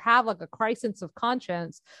struggle or have like a crisis of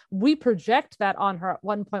conscience. We project that on her at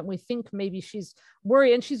one point. We think maybe she's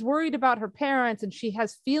worried, and she's worried about her parents and she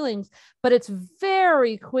has feelings, but it's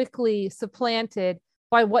very quickly supplanted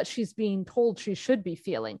by what she's being told she should be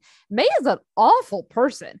feeling. May is an awful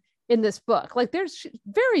person in this book. Like, there's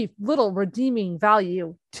very little redeeming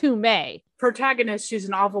value to May. Protagonist, she's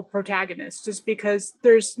an awful protagonist just because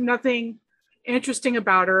there's nothing interesting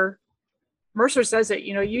about her. Mercer says it,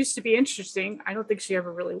 used to be interesting. I don't think she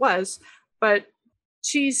ever really was, but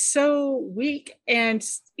she's so weak and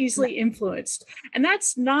easily influenced. And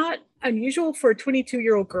that's not unusual for a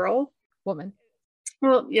 22-year-old girl. Woman.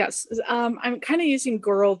 Well, yes. I'm kind of using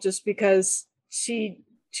girl just because she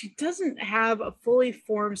doesn't have a fully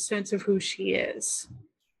formed sense of who she is.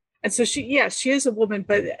 And so she is a woman,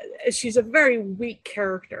 but she's a very weak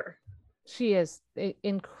character. She is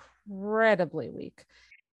incredibly weak.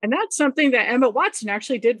 And that's something that Emma Watson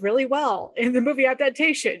actually did really well in the movie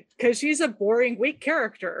adaptation, because she's a boring, weak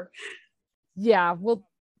character. Yeah, well,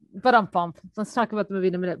 but let's talk about the movie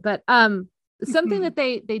in a minute. But something that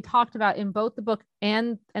they talked about in both the book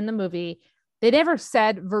and the movie, they never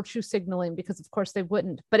said virtue signaling, because of course they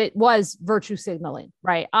wouldn't, but it was virtue signaling,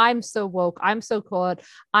 right? I'm so woke. I'm so cool.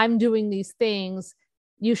 I'm doing these things.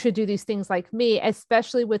 You should do these things like me,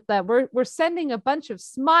 especially with that. We're sending a bunch of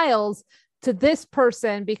smiles to this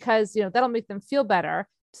person because, that'll make them feel better.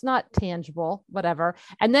 It's not tangible, whatever.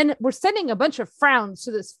 And then we're sending a bunch of frowns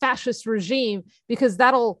to this fascist regime because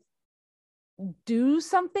that'll do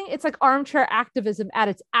something. It's like armchair activism at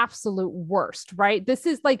its absolute worst, right? This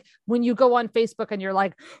is like when you go on Facebook and you're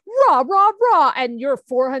like, rah, rah, rah, and you're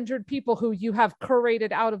 400 people who you have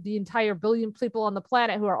curated out of the entire billion people on the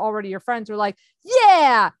planet who are already your friends are like,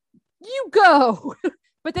 yeah, you go.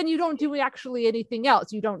 But then you don't do actually anything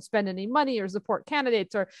else. You don't spend any money or support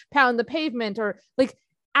candidates or pound the pavement or like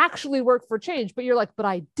actually work for change. But you're like, but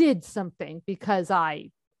I did something because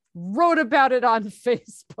I wrote about it on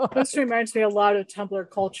Facebook. This reminds me a lot of Tumblr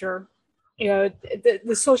culture.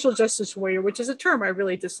 The social justice warrior, which is a term I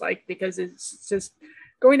really dislike because it's just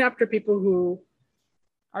going after people who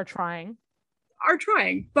are trying.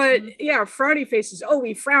 But yeah, frowny faces. Oh,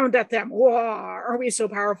 we frowned at them. Whoa, are we so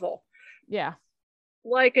powerful? Yeah.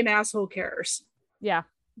 Like an asshole cares. Yeah,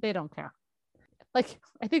 they don't care. Like,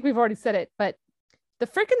 I think we've already said it, but the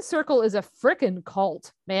frickin' circle is a frickin'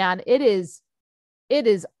 cult, man. It is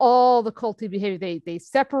all the culty behavior. They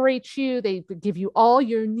separate you. They give you all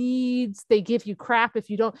your needs. They give you crap if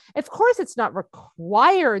you don't. Of course, it's not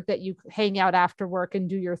required that you hang out after work and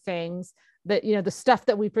do your things, that, the stuff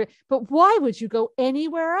that but why would you go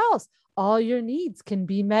anywhere else? All your needs can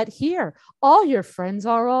be met here. All your friends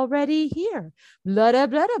are already here. Blah, blah,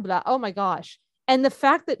 blah, blah. Oh my gosh. And the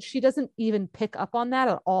fact that she doesn't even pick up on that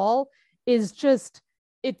at all is just,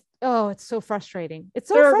 it's so frustrating. It's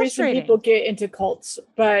so frustrating. There are reasons people get into cults,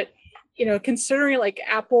 but considering like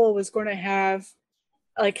Apple was going to have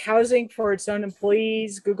like housing for its own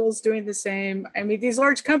employees, Google's doing the same. I mean, these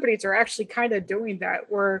large companies are actually kind of doing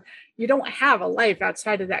that, where you don't have a life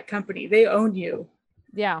outside of that company. They own you.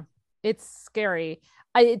 Yeah, it's scary.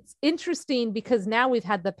 It's interesting because now we've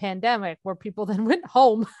had the pandemic where people then went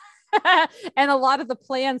home And a lot of the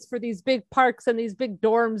plans for these big parks and these big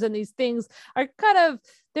dorms and these things are kind of,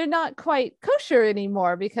 they're not quite kosher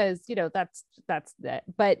anymore because, that's that.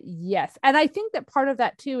 But yes. And I think that part of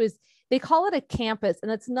that too is they call it a campus,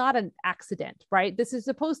 and it's not an accident, right? This is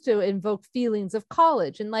supposed to invoke feelings of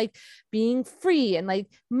college and like being free and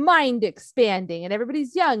like mind expanding, and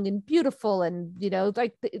everybody's young and beautiful, and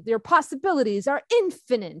like their possibilities are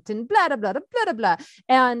infinite, and blah blah blah blah blah blah.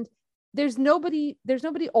 And there's nobody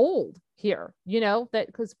old here, that,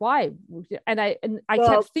 because why? And I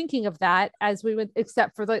kept thinking of that as we went,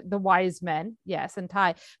 except for the wise men, yes, and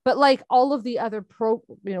Ty, but like all of the other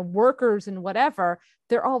workers and whatever,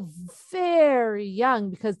 they're all very young,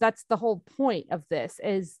 because that's the whole point of this,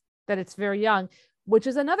 is that it's very young, which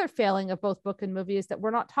is another failing of both book and movie, is that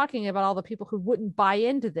we're not talking about all the people who wouldn't buy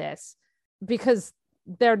into this because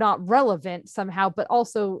they're not relevant somehow, but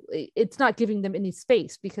also it's not giving them any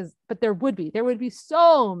space, but there would be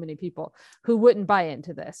so many people who wouldn't buy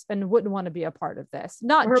into this and wouldn't want to be a part of this.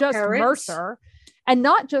 Not her just parents. Mercer, and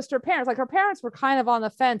not just her parents. Like her parents were kind of on the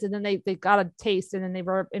fence, and then they got a taste, and then they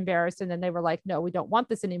were embarrassed, and then they were like, no, we don't want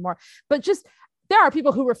this anymore. But just, there are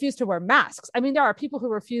people who refuse to wear masks. I mean, there are people who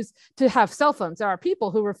refuse to have cell phones. There are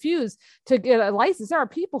people who refuse to get a license. There are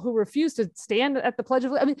people who refuse to stand at the Pledge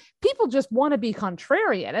of Allegiance. I mean, people just want to be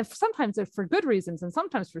contrarian, and sometimes it's for good reasons and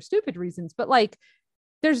sometimes for stupid reasons. But like,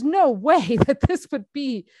 there's no way that this would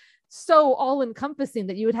be so all encompassing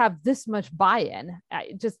that you would have this much buy-in.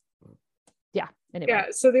 Anyway. Yeah.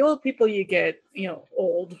 So the old people you get,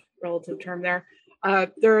 old, relative term there,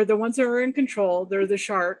 they're the ones that are in control. They're the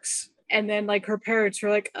sharks. And then like her parents were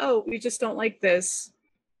like, oh, we just don't like this.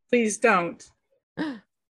 Please don't.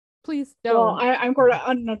 Please don't. Well, I'm going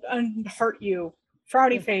to unheart you.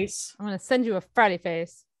 Frowny face. I'm going to send you a frowny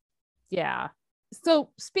face. Yeah. So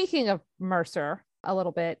speaking of Mercer a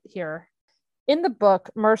little bit here, in the book,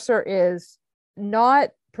 Mercer is not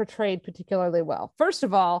portrayed particularly well. First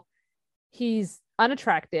of all, he's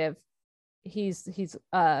unattractive. He's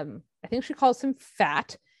I think she calls him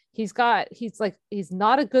fat. He's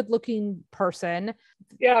not a good looking person.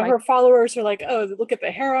 Yeah, her followers are like, oh, look at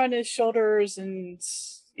the hair on his shoulders, and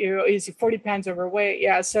he's 40 pounds overweight.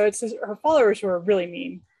 Yeah, so it's her followers were really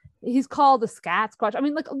mean. He's called a scat squatch. I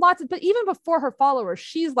mean, like but even before her followers,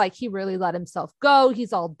 she's like, he really let himself go.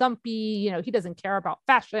 He's all dumpy, he doesn't care about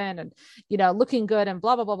fashion and, looking good and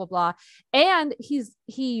blah, blah, blah, blah, blah. And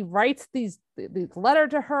he writes these letter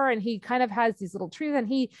to her, and he kind of has these little trees, and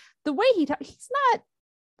he's not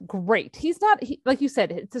great. He's not, like you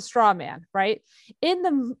said, it's a straw man, right? In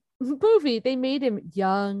the movie, they made him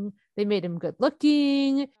young. They made him good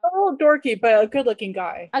looking. A little dorky, but a good looking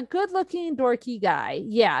guy. A good looking dorky guy.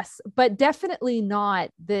 Yes. But definitely not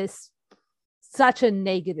such a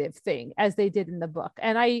negative thing as they did in the book.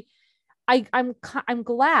 And I'm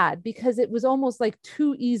glad, because it was almost like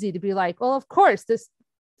too easy to be like, well, of course, this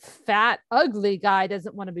fat, ugly guy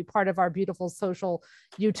doesn't want to be part of our beautiful social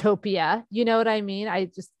utopia. You know what I mean?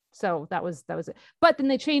 So that was it. But then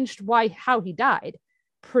they changed how he died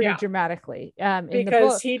pretty dramatically.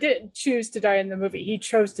 Because he didn't choose to die in the movie. He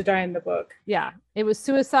chose to die in the book. Yeah. It was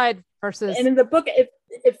suicide versus. And in the book,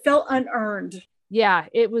 it felt unearned. Yeah.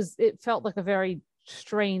 It felt like a very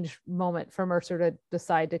strange moment for Mercer to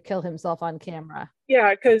decide to kill himself on camera.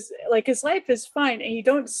 Yeah, because like his life is fine, and you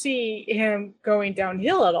don't see him going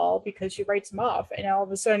downhill at all, because she writes him off, and all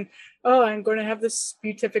of a sudden, oh, I'm going to have this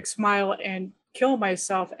beatific smile and kill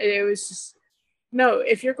myself. And it was just, no,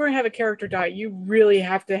 if you're going to have a character die, you really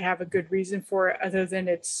have to have a good reason for it, other than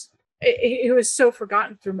it was so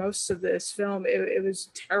forgotten through most of this film. It was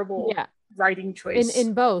terrible writing choice.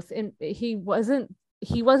 In both. And he wasn't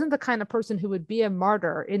the kind of person who would be a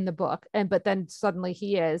martyr in the book, but then suddenly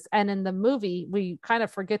he is. And in the movie, we kind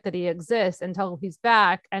of forget that he exists until he's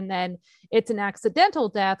back. And then it's an accidental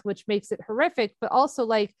death, which makes it horrific, but also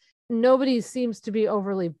like nobody seems to be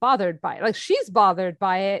overly bothered by it. Like she's bothered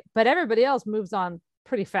by it, but everybody else moves on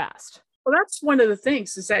pretty fast. Well, that's one of the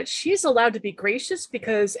things, is that she's allowed to be gracious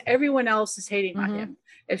because everyone else is hating on him.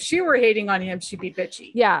 If she were hating on him, she'd be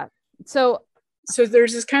bitchy. Yeah. So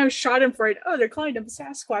there's this kind of schadenfreude. Oh, they're calling him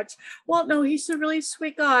Sasquatch. Well, no, he's a really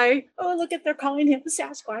sweet guy. Oh, look at, they're calling him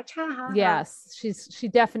Sasquatch. Ha, ha, ha. Yes, she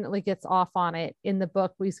definitely gets off on it in the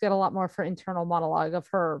book. We get a lot more of her internal monologue of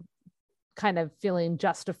her kind of feeling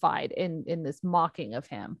justified in this mocking of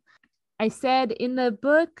him. I said in the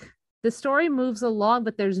book, the story moves along,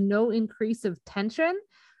 but there's no increase of tension.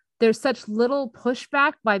 There's such little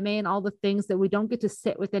pushback by May and all the things that we don't get to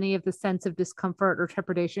sit with any of the sense of discomfort or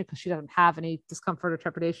trepidation, because she doesn't have any discomfort or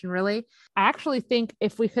trepidation, really. I actually think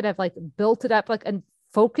if we could have like built it up and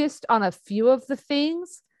focused on a few of the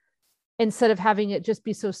things instead of having it just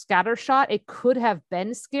be so scattershot. It could have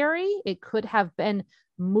been scary. It could have been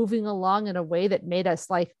moving along in a way that made us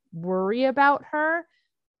like worry about her,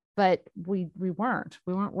 but we weren't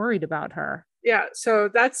worried about her. Yeah. So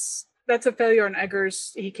that's a failure on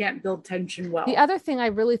Eggers. He can't build tension well. The other thing I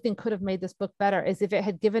really think could have made this book better is if it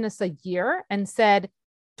had given us a year and said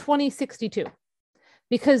 2062,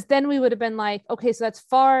 because then we would have been like, okay, so that's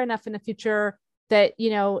far enough in the future that, you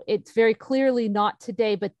know, it's very clearly not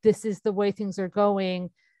today, but this is the way things are going.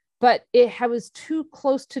 But it was too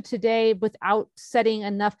close to today without setting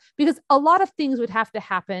enough, because a lot of things would have to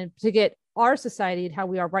happen to get our society and how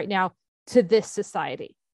we are right now to this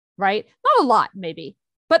society, right? Not a lot, maybe,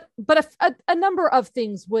 but a number of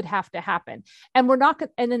things would have to happen. And we're not,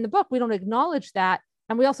 and in the book, we don't acknowledge that.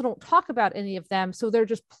 And we also don't talk about any of them. So they're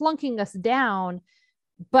just plunking us down,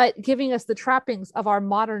 but giving us the trappings of our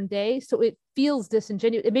modern day. So it feels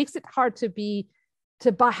disingenuous. It makes it hard to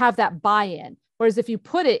have that buy-in. Whereas if you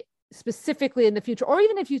put it specifically in the future, or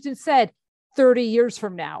even if you just said 30 years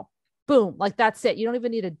from now, boom, like that's it. You don't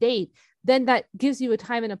even need a date. Then that gives you a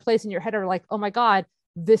time and a place in your head, or like, oh my God,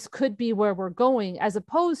 this could be where we're going, as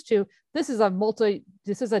opposed to this is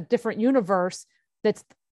a different universe that's,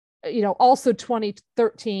 you know, also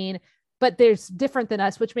 2013, but there's different than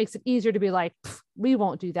us, which makes it easier to be like, we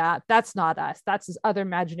won't do that. That's not us. That's this other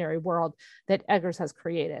imaginary world that Eggers has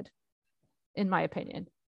created, in my opinion.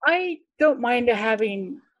 I don't mind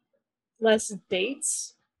having less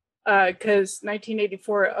dates, because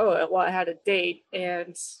 1984, it had a date,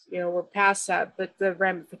 and, you know, we're past that, but the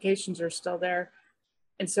ramifications are still there.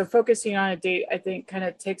 And so focusing on a date, I think, kind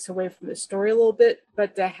of takes away from the story a little bit,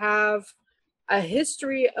 but to have a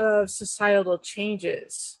history of societal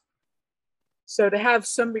changes. So to have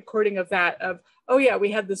some recording of that, of, oh yeah,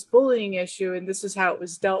 we had this bullying issue and this is how it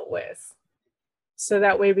was dealt with. So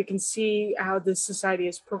that way we can see how this society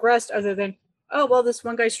has progressed, other than, oh, well, this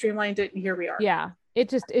one guy streamlined it and here we are. Yeah.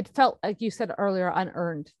 It felt, like you said earlier,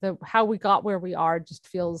 unearned. How we got where we are just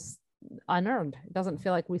feels unearned. It doesn't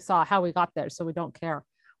feel like we saw how we got there, so we don't care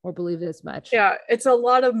or believe it as much. Yeah. It's a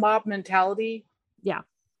lot of mob mentality. Yeah.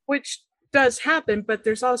 Which does happen, but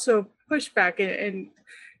there's also pushback, and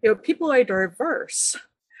you know, people are diverse.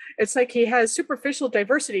 It's like he has superficial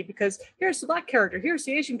diversity, because here's the Black character, here's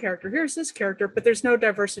the Asian character, here's this character, but there's no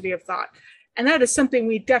diversity of thought. And that is something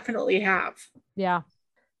we definitely have. Yeah.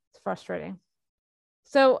 It's frustrating.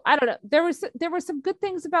 So I don't know. There were some good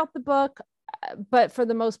things about the book, but for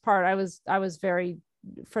the most part, I was very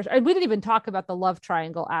frustrated. We didn't even talk about the love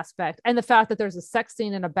triangle aspect, and the fact that there's a sex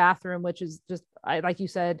scene in a bathroom, which is just, like you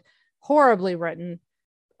said, horribly written.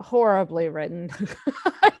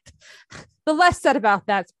 The less said about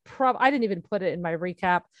that's I didn't even put it in my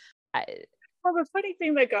recap. Well, the funny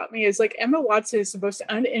thing that got me is, like, Emma Watson is the most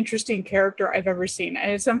uninteresting character I've ever seen,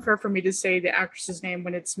 and it's unfair for me to say the actress's name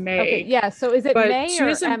when it's May. Okay, yeah. So is it May or she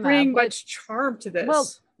doesn't Emma? bring much charm to this. Well,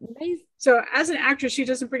 so as an actress, she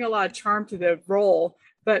doesn't bring a lot of charm to the role.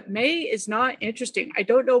 But May is not interesting. I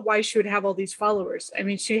don't know why she would have all these followers. I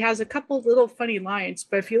mean, she has a couple little funny lines,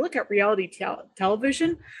 but if you look at reality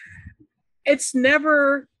television, it's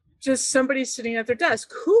never just somebody sitting at their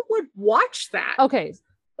desk. Who would watch that? Okay.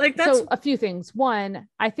 Like, that's so a few things. One,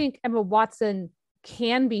 I think Emma Watson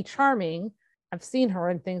can be charming. I've seen her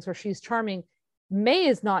in things where she's charming. May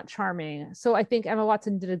is not charming. So I think Emma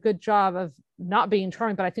Watson did a good job of not being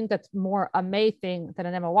charming, but I think that's more a May thing than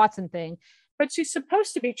an Emma Watson thing. But she's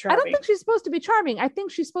supposed to be charming. I don't think she's supposed to be charming. I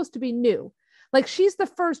think she's supposed to be new. Like, she's the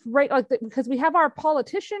first, right? Like, because we have our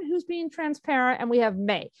politician who's being transparent, and we have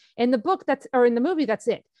May. In the book, in the movie, that's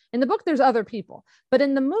it. In the book, there's other people, but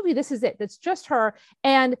in the movie, this is it. It's just her,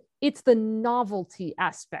 and it's the novelty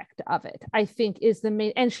aspect of it, I think, is the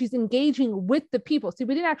main. And she's engaging with the people. See,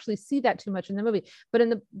 we didn't actually see that too much in the movie, but in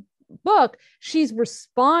the book, she's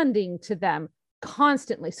responding to them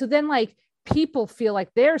constantly. So then, like, people feel like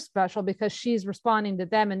they're special because she's responding to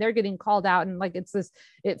them, and they're getting called out, and like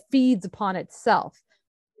it feeds upon itself.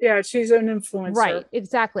 Yeah, she's an influencer. Right,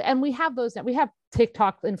 exactly. And we have those. We have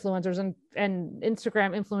TikTok influencers and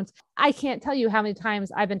Instagram influence. I can't tell you how many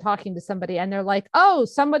times I've been talking to somebody and they're like, oh,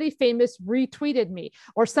 somebody famous retweeted me,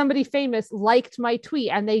 or somebody famous liked my tweet,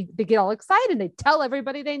 and they get all excited. They tell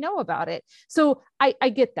everybody they know about it. So I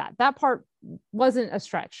get that. That part wasn't a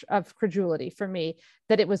stretch of credulity for me,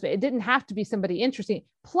 that it didn't have to be somebody interesting.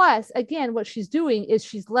 Plus, again, what she's doing is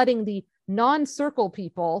she's letting the non-circle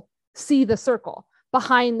people see the circle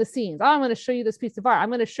behind the scenes. Oh, I'm going to show you this piece of art. I'm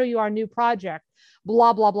going to show you our new project,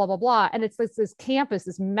 blah, blah, blah, blah, blah. And it's like this campus,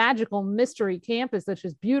 this magical mystery campus, that's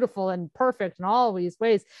just beautiful and perfect in all these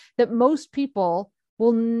ways that most people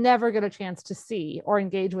will never get a chance to see or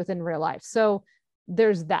engage with in real life. So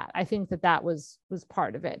there's that. I think that was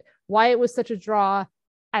part of it. Why it was such a draw,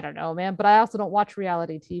 I don't know, man. But I also don't watch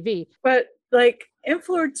reality TV. But like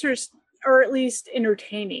influencers are at least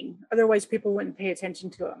entertaining. Otherwise, people wouldn't pay attention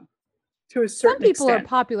to them. To a certain Some people extent. are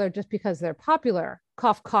popular just because they're popular.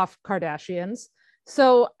 Cough, cough, Kardashians.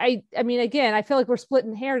 So I mean, again, I feel like we're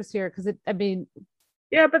splitting hairs here because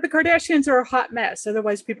yeah, but the Kardashians are a hot mess.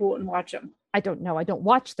 Otherwise, people wouldn't watch them. I don't know. I don't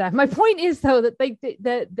watch that. My point is, though, that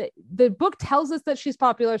the book tells us that she's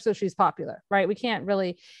popular, so she's popular, right? We can't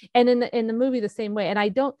really, and in the movie the same way. And I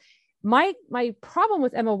don't. My problem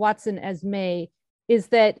with Emma Watson as May is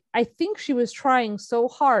that I think she was trying so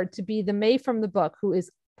hard to be the May from the book, who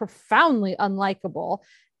is profoundly unlikable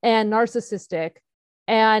and narcissistic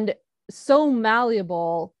and so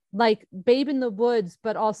malleable, like Babe in the Woods,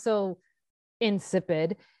 but also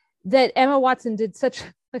insipid, that Emma Watson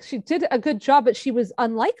she did a good job, but she was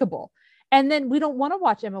unlikable. And then we don't want to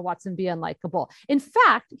watch Emma Watson be unlikable. In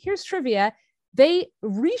fact, here's trivia. They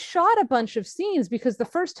reshot a bunch of scenes because the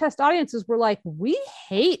first test audiences were like, we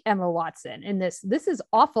hate Emma Watson in this. This is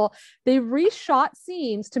awful. They reshot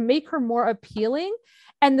scenes to make her more appealing.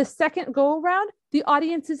 And the second go around, the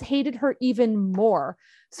audiences hated her even more.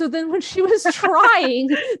 So then when she was trying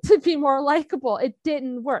to be more likable, it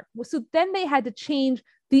didn't work. So then they had to change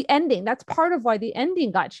the ending. That's part of why the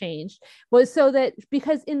ending got changed, was so that,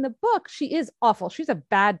 because in the book, she is awful. She's a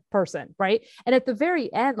bad person, right? And at the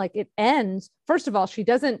very end, like it ends, first of all, she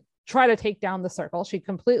doesn't try to take down the circle. She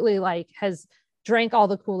completely has drank all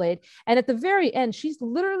the Kool-Aid. And at the very end, she's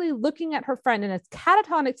literally looking at her friend in a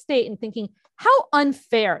catatonic state and thinking, how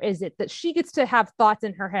unfair is it that she gets to have thoughts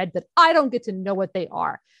in her head that I don't get to know what they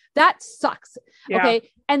are? That sucks. Yeah. Okay.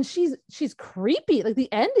 And she's creepy. Like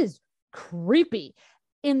the end is creepy.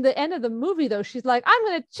 In the end of the movie, though, she's like, I'm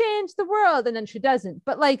going to change the world. And then she doesn't.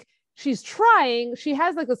 But like, she's trying. She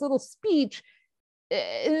has like this little speech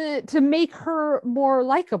to make her more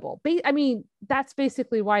likable. I mean, that's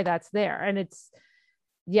basically why that's there. And it's,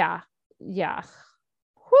 yeah.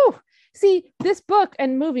 Whew. See, this book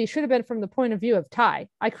and movie should have been from the point of view of Ty.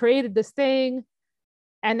 I created this thing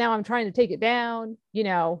and now I'm trying to take it down. You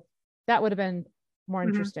know, that would have been more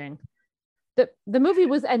interesting. The movie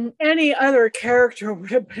was, and any other character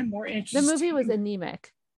would have been more interesting. The movie was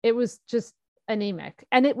anemic. It was just anemic.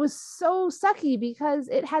 And it was so sucky because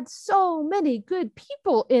it had so many good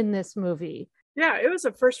people in this movie. Yeah, it was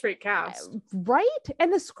a first-rate cast. Right?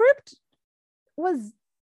 And the script was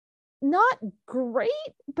not great,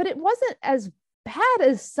 but it wasn't as bad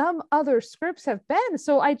as some other scripts have been.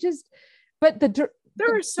 So there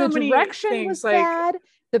were so many direction was bad.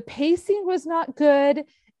 The pacing was not good.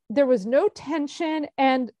 There was no tension.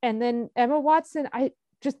 And then Emma Watson,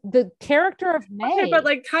 the character of May. Okay, but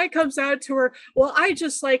like Ty comes out to her, well, I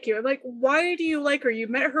just like you. I'm like, why do you like her? You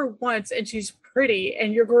met her once and she's pretty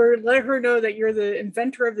and you're going to let her know that you're the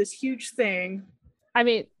inventor of this huge thing. I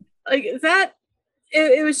mean, like that,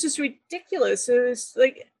 it was just ridiculous. It was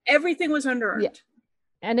like everything was unearned. Yeah.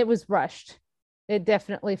 And it was rushed. It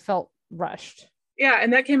definitely felt rushed. Yeah,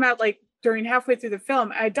 and that came out like during halfway through the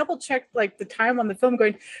film. I double checked like the time on the film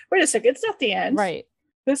going, wait a second, it's not the end. Right.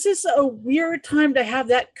 This is a weird time to have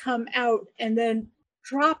that come out and then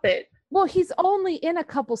drop it. Well, he's only in a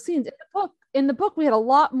couple scenes. In the book, we had a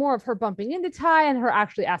lot more of her bumping into Ty and her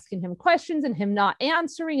actually asking him questions and him not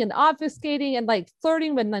answering and obfuscating and like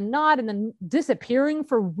flirting and then not, and then disappearing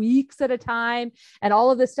for weeks at a time and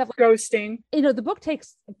all of this stuff. Ghosting. You know, the book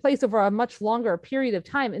takes place over a much longer period of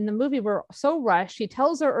time. In the movie, we're so rushed. He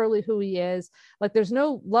tells her early who he is. Like there's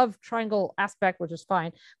no love triangle aspect, which is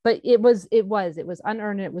fine. But it was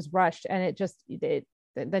unearned. It was rushed. And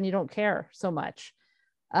then you don't care so much.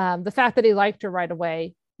 The fact that he liked her right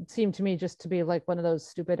away seemed to me just to be like one of those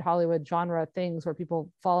stupid Hollywood genre things where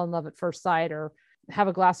people fall in love at first sight or have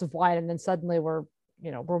a glass of wine and then suddenly we're,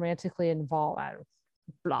 romantically involved.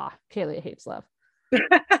 Blah. Kaylee hates love.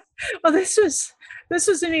 Well, this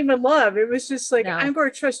wasn't even love. It was just like, no. I'm going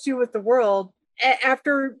to trust you with the world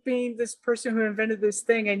after being this person who invented this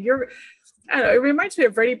thing. And I don't know, it reminds me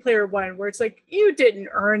of Ready Player One, where it's like, you didn't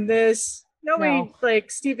earn this. Nobody like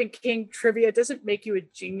Stephen King trivia doesn't make you a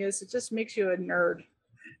genius. It just makes you a nerd.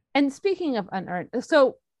 And speaking of unearned,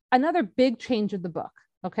 so another big change of the book,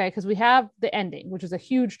 okay, because we have the ending, which is a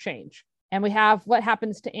huge change, and we have what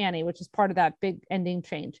happens to Annie, which is part of that big ending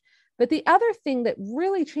change. But the other thing that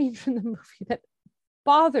really changed in the movie that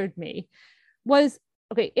bothered me was,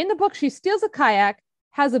 okay, in the book, she steals a kayak,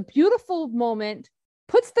 has a beautiful moment,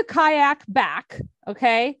 puts the kayak back,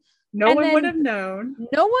 okay? No one would have known.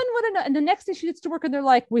 No one would have known. And the next day she gets to work and they're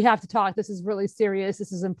like, we have to talk. This is really serious.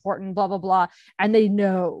 This is important, blah, blah, blah. And they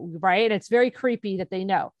know, right? And it's very creepy that they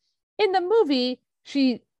know. In the movie,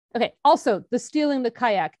 Okay. Also, the stealing the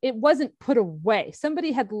kayak, it wasn't put away.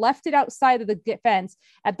 Somebody had left it outside of the fence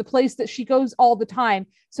at the place that she goes all the time.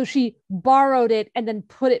 So she borrowed it and then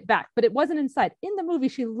put it back, but it wasn't inside. In the movie,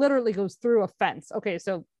 she literally goes through a fence. Okay.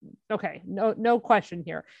 No question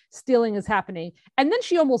here. Stealing is happening. And then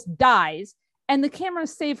she almost dies and the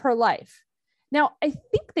cameras save her life. Now, I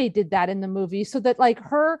think they did that in the movie so that like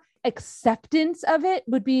her acceptance of it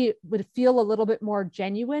would feel a little bit more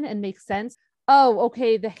genuine and make sense. Oh,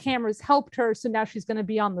 okay, the cameras helped her. So now she's going to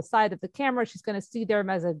be on the side of the camera. She's going to see them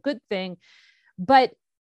as a good thing. But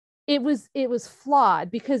it was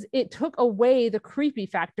flawed because it took away the creepy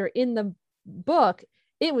factor in the book.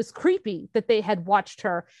 It was creepy that they had watched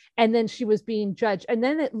her and then she was being judged. And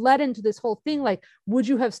then it led into this whole thing like, would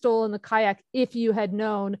you have stolen the kayak if you had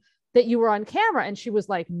known that you were on camera? And she was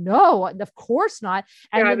like, no, of course not.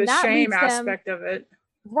 And yeah, then the shame aspect of it.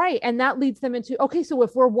 Right. And that leads them into, okay, so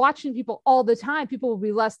if we're watching people all the time, people will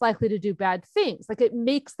be less likely to do bad things. Like it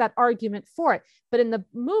makes that argument for it. But in the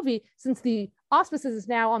movie, since the auspices is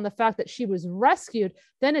now on the fact that she was rescued,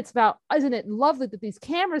 then it's about, isn't it lovely that these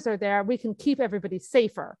cameras are there? We can keep everybody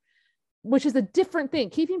safer, which is a different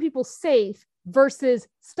thing. Keeping people safe versus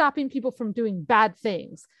stopping people from doing bad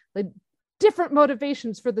things. Like different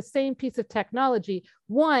motivations for the same piece of technology.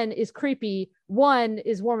 One is creepy, one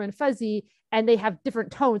is warm and fuzzy, and they have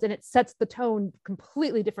different tones, and it sets the tone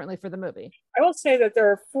completely differently for the movie. I will say that there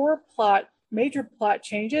are 4 major plot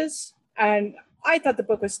changes, and I thought the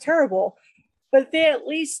book was terrible, but they at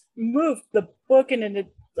least moved the book in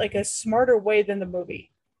a smarter way than the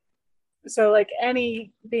movie. So like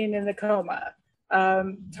Annie being in the coma,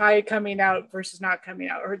 Ty coming out versus not coming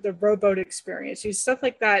out, or the rowboat experience, stuff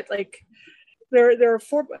like that. Like there are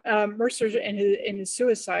 4 Mercers in his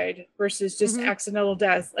suicide versus just accidental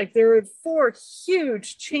death. Like there are 4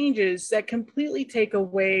 huge changes that completely take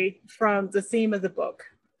away from the theme of the book.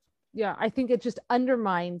 Yeah, I think it just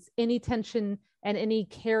undermines any tension and any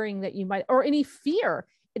caring that you might, or any fear.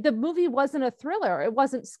 The movie wasn't a thriller. It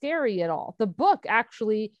wasn't scary at all. The book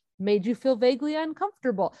actually made you feel vaguely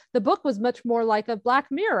uncomfortable. The book was much more like a Black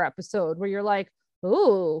Mirror episode where you're like,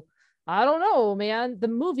 oh, I don't know, man. The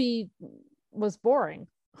movie was boring.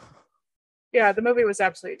 Yeah, the movie was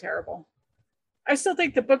absolutely terrible. I still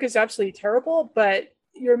think the book is absolutely terrible, but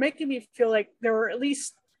you're making me feel like there were at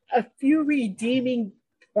least a few redeeming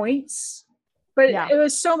points. But It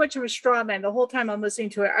was so much of a straw man the whole time I'm listening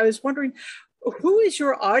to it. I was wondering, who is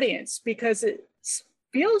your audience? Because it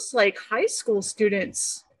feels like high school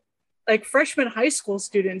students, like freshman high school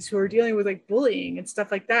students who are dealing with like bullying and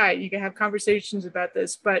stuff like that. You can have conversations about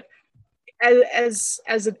this, but as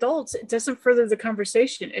adults, it doesn't further the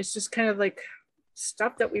conversation. It's just kind of like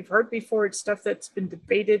stuff that we've heard before. It's stuff that's been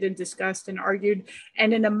debated and discussed and argued,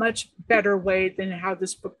 and in a much better way than how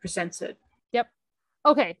this book presents it. Yep.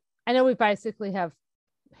 Okay. I know we basically have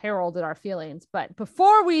heralded our feelings, but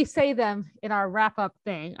before we say them in our wrap up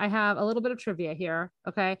thing, I have a little bit of trivia here.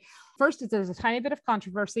 Okay. First, there's a tiny bit of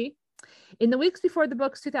controversy. In the weeks before the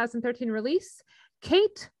book's 2013 release,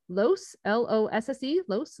 Kate Loss,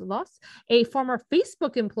 Losse, Loss, a former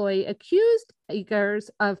Facebook employee, accused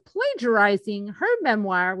Eggers of plagiarizing her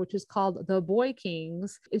memoir, which is called The Boy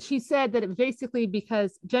Kings. She said that it basically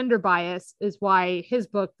because gender bias is why his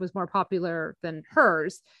book was more popular than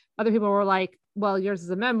hers. Other people were like, well, yours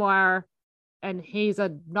is a memoir and he's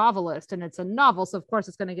a novelist and it's a novel. So of course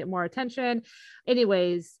it's going to get more attention.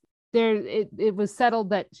 Anyways, it was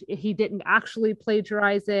settled that he didn't actually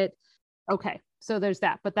plagiarize it. Okay. So there's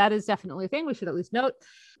that, but that is definitely a thing we should at least note.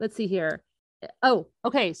 Let's see here. Oh,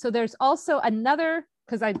 okay. So there's also another,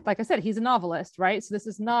 because like I said, he's a novelist, right? So this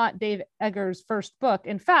is not Dave Eggers' first book.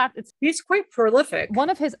 In fact, he's quite prolific. One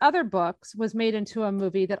of his other books was made into a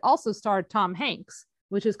movie that also starred Tom Hanks,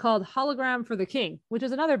 which is called Hologram for the King, which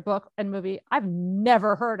is another book and movie I've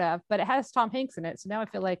never heard of, but it has Tom Hanks in it. So now I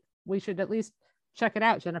feel like we should at least check it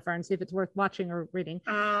out, Jennifer, and see if it's worth watching or reading.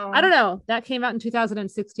 I don't know. That came out in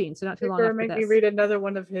 2016, so not too long after this. Maybe read another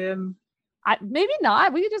one of him. Maybe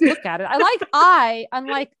not. We could just look at it.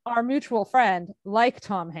 Unlike our mutual friend, like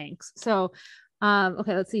Tom Hanks. So,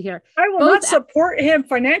 okay, let's see here. I will not support him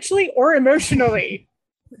financially or emotionally.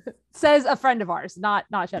 Says a friend of ours, not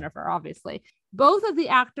Jennifer, obviously. Both of the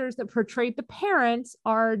actors that portrayed the parents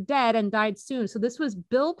are dead and died soon. So this was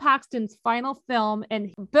Bill Paxton's final film,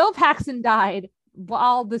 and Bill Paxton died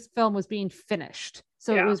while this film was being finished.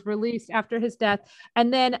 So It was released after his death.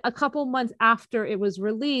 And then a couple months after it was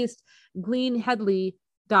released, Glenn Headley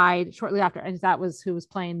died shortly after. And that was who was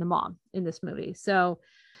playing the mom in this movie. So,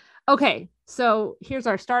 okay. So here's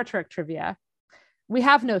our Star Trek trivia. We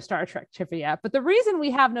have no Star Trek trivia, but the reason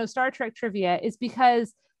we have no Star Trek trivia is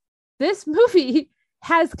because this movie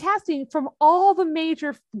has casting from all the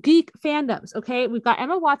major geek fandoms. Okay, we've got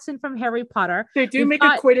Emma Watson from Harry Potter. They do make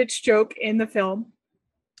a Quidditch joke in the film.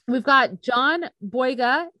 We've got John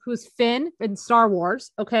Boyega, who's Finn in Star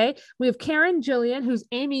Wars. Okay, we have Karen Gillian, who's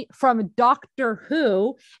Amy from Doctor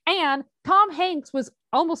Who, and Tom Hanks was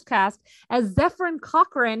almost cast as Zephyrin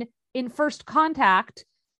Cochrane in First Contact.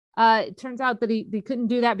 It turns out that he couldn't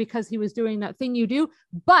do that because he was doing That Thing You Do.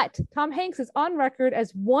 But Tom Hanks is on record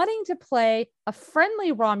as wanting to play a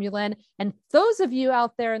friendly Romulan. And those of you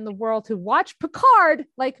out there in the world who watch Picard,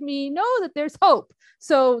 like me, know that there's hope.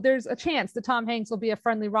 So there's a chance that Tom Hanks will be a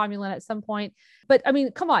friendly Romulan at some point. But I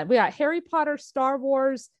mean, come on, we got Harry Potter, Star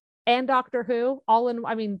Wars, and Doctor Who all in.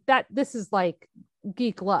 I mean, this is like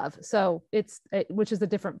geek love. So which is a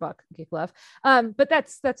different book, Geek Love. But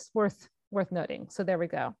that's worth noting. So there we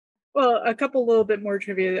go. Well, a couple little bit more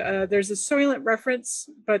trivia. There's a Soylent reference,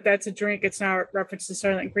 but that's a drink. It's not a reference to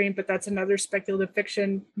Soylent Green, but that's another speculative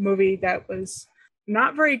fiction movie that was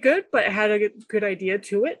not very good, but it had a good idea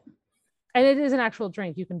to it. And it is an actual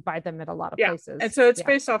drink. You can buy them at a lot of places. And so it's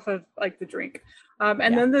based off of like the drink.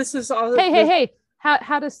 Then this is all. Hey.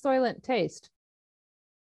 How does Soylent taste?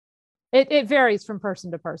 It varies from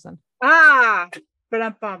person to person. But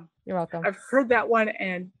You're welcome. I've heard that one,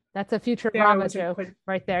 and that's a future drama joke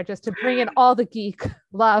right there, just to bring in all the geek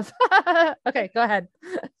love. Okay, go ahead.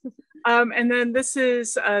 And then this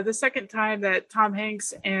is the second time that Tom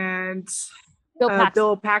Hanks and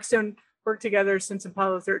Bill Paxton worked together since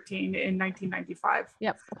Apollo 13 in 1995.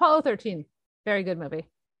 Yep, Apollo 13, very good movie.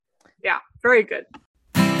 Yeah, very good.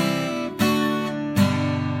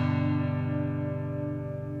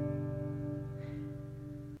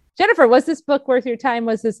 Jennifer, was this book worth your time?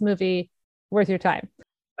 Was this movie worth your time?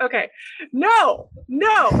 Okay. No,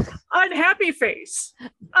 unhappy face,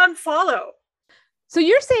 unfollow. So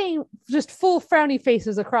you're saying just full frowny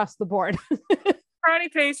faces across the board.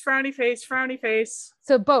 frowny face.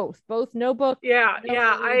 So both, no book. Yeah.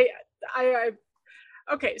 I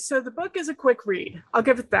okay. So the book is a quick read. I'll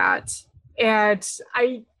give it that. And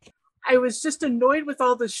I was just annoyed with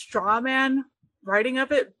all the straw man writing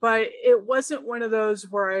of it, but it wasn't one of those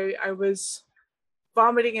where I was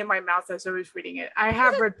vomiting in my mouth as I was reading it. I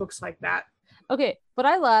have read books like that. Okay. What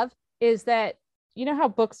I love is that, you know how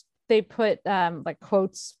books, they put like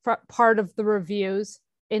quotes part of the reviews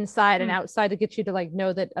inside and outside to get you to like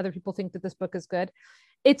know that other people think that this book is good.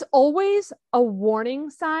 It's always a warning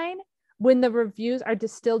sign when the reviews are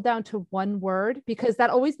distilled down to one word, because that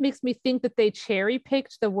always makes me think that they cherry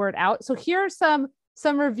picked the word out. So here are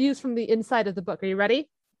some reviews from the inside of the book. Are you ready?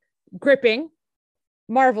 Gripping,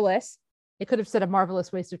 marvelous. It could have said a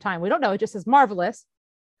marvelous waste of time. We don't know. It just says marvelous,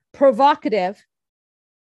 provocative,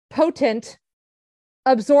 potent,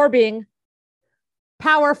 absorbing,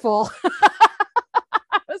 powerful.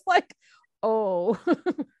 I was like, oh,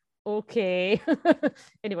 okay.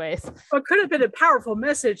 Anyways. What could have been a powerful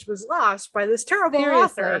message was lost by this terrible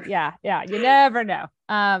author. Yeah. You never know.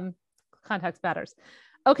 Context matters.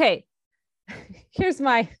 Okay. Here's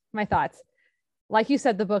my thoughts. Like you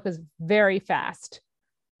said, the book is very fast.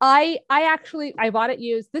 I bought it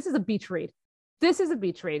used. This is a beach read.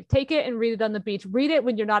 Take it and read it on the beach. Read it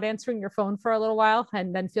when you're not answering your phone for a little while,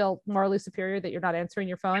 and then feel morally superior that you're not answering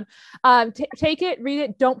your phone. Take it, read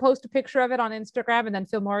it. Don't post a picture of it on Instagram and then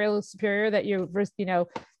feel morally superior that you've,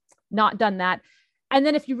 not done that. And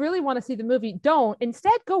then if you really want to see the movie, don't.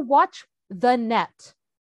 Instead, go watch The Net.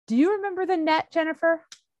 Do you remember The Net, Jennifer?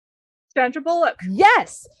 Sandra Bullock.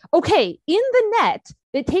 Yes. Okay. In The Net,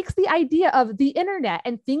 it takes the idea of the internet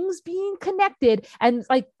and things being connected and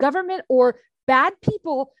like government or bad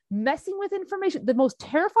people messing with information. The most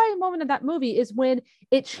terrifying moment of that movie is when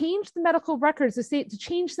it changed the medical records to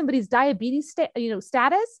change somebody's diabetes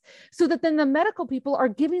status, so that then the medical people are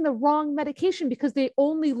giving the wrong medication because they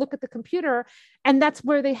only look at the computer, and that's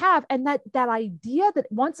where they have. And that idea that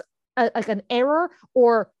once like an error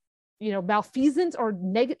or malfeasance or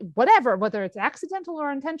negative, whatever, whether it's accidental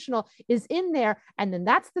or intentional, is in there. And then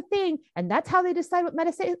that's the thing. And that's how they decide what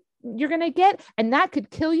medicine you're going to get. And that could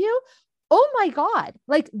kill you. Oh my God.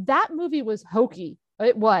 Like, that movie was hokey.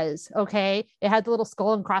 It was, okay. It had the little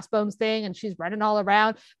skull and crossbones thing and she's running all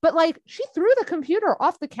around, but like, she threw the computer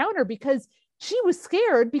off the counter because she was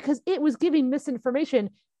scared because it was giving misinformation.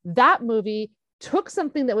 That movie took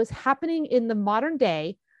something that was happening in the modern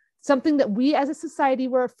day, something that we as a society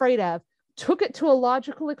were afraid of, took it to a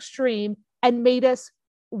logical extreme and made us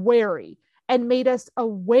wary and made us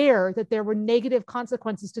aware that there were negative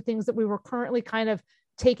consequences to things that we were currently kind of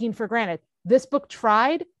taking for granted. This book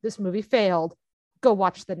tried, this movie failed. Go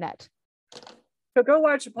watch The Net. So go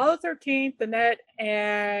watch Apollo 13, The Net,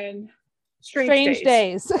 and Strange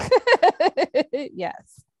days.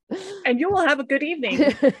 Yes. And you will have a good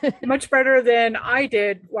evening. Much better than I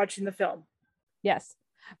did watching the film. Yes.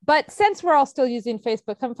 But since we're all still using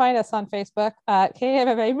Facebook, come find us on Facebook at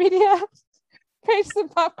KMMA Media, Pages and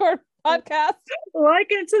Popcorn Podcast.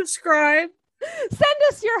 Like and subscribe. Send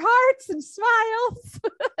us your hearts and smiles.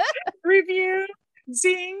 Review.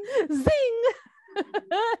 Zing. Zing.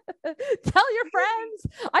 Tell your friends.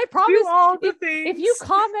 I promise Do all the things. if you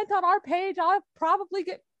comment on our page, I'll probably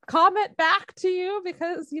comment back to you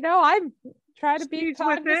because, you know, I'm trying to be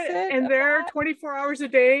cognizant with it, and they're 24 hours a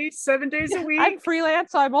day, 7 days a week. I'm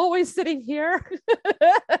freelance, so I'm always sitting here.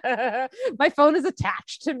 My phone is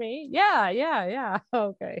attached to me. Yeah.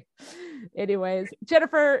 Okay. Anyways,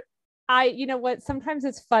 Jennifer, you know what? Sometimes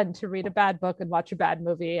it's fun to read a bad book and watch a bad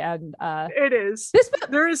movie. And it is.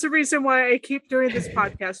 There is a reason why I keep doing this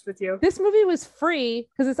podcast with you. This movie was free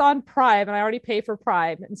because it's on Prime and I already pay for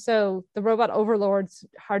Prime. And so the robot overlords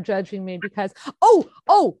are judging me because,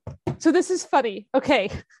 so this is funny.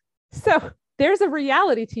 Okay. So there's a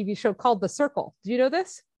reality TV show called The Circle. Do you know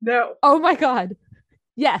this? No. Oh my God.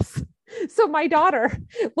 Yes. So my daughter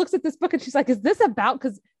looks at this book and she's like, is this about,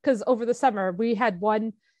 because over the summer we had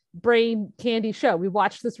one brain candy show. We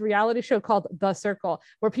watched this reality show called The Circle,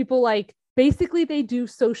 where people basically they do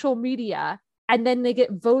social media and then they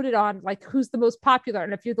get voted on who's the most popular.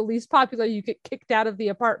 And if you're the least popular, you get kicked out of the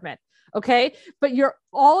apartment. Okay. But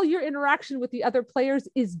all your interaction with the other players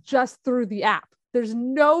is just through the app. There's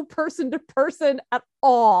no person to person at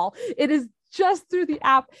all. It is just through the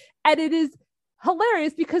app. And it is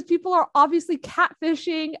hilarious because people are obviously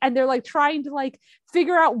catfishing and they're trying to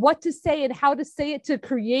figure out what to say and how to say it to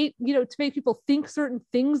create, to make people think certain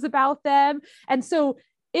things about them. And so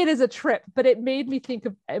it is a trip, but it made me think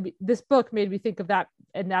of, this book made me think of that.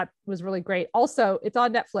 And that was really great. Also, it's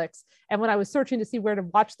on Netflix. And when I was searching to see where to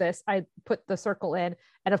watch this, I put The Circle in,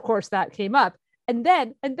 and of course that came up. And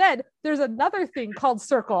then there's another thing called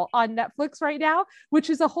Circle on Netflix right now, which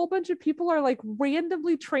is a whole bunch of people are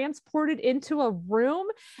randomly transported into a room.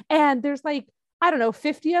 And there's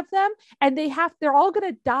 50 of them. And they're all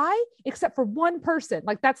going to die except for one person.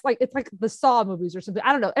 It's like the Saw movies or something.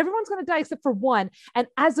 I don't know. Everyone's going to die except for one. And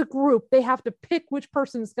as a group, they have to pick which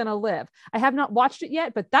person is going to live. I have not watched it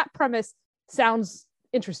yet, but that premise sounds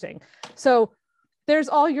interesting. So there's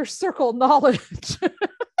all your Circle knowledge.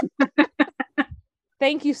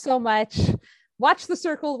 Thank you so much. Watch The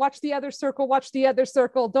Circle, watch the other Circle, watch the other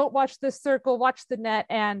Circle. Don't watch this Circle, watch the net,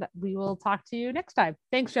 and we will talk to you next time.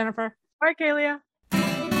 Thanks, Jennifer. Bye, Kalia.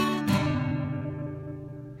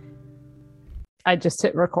 I just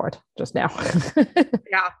hit record just now.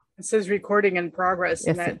 Yeah, it says recording in progress.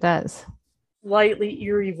 Yes, it does. Slightly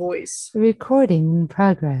eerie voice. Recording in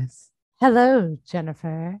progress. Hello,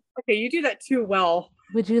 Jennifer. Okay, you do that too well.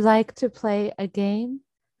 Would you like to play a game?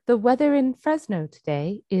 The weather in Fresno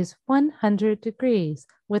today is 100 degrees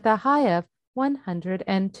with a high of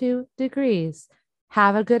 102 degrees.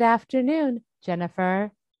 Have a good afternoon,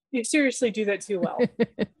 Jennifer. You seriously do that too well.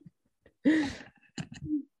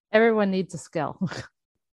 Everyone needs a skill.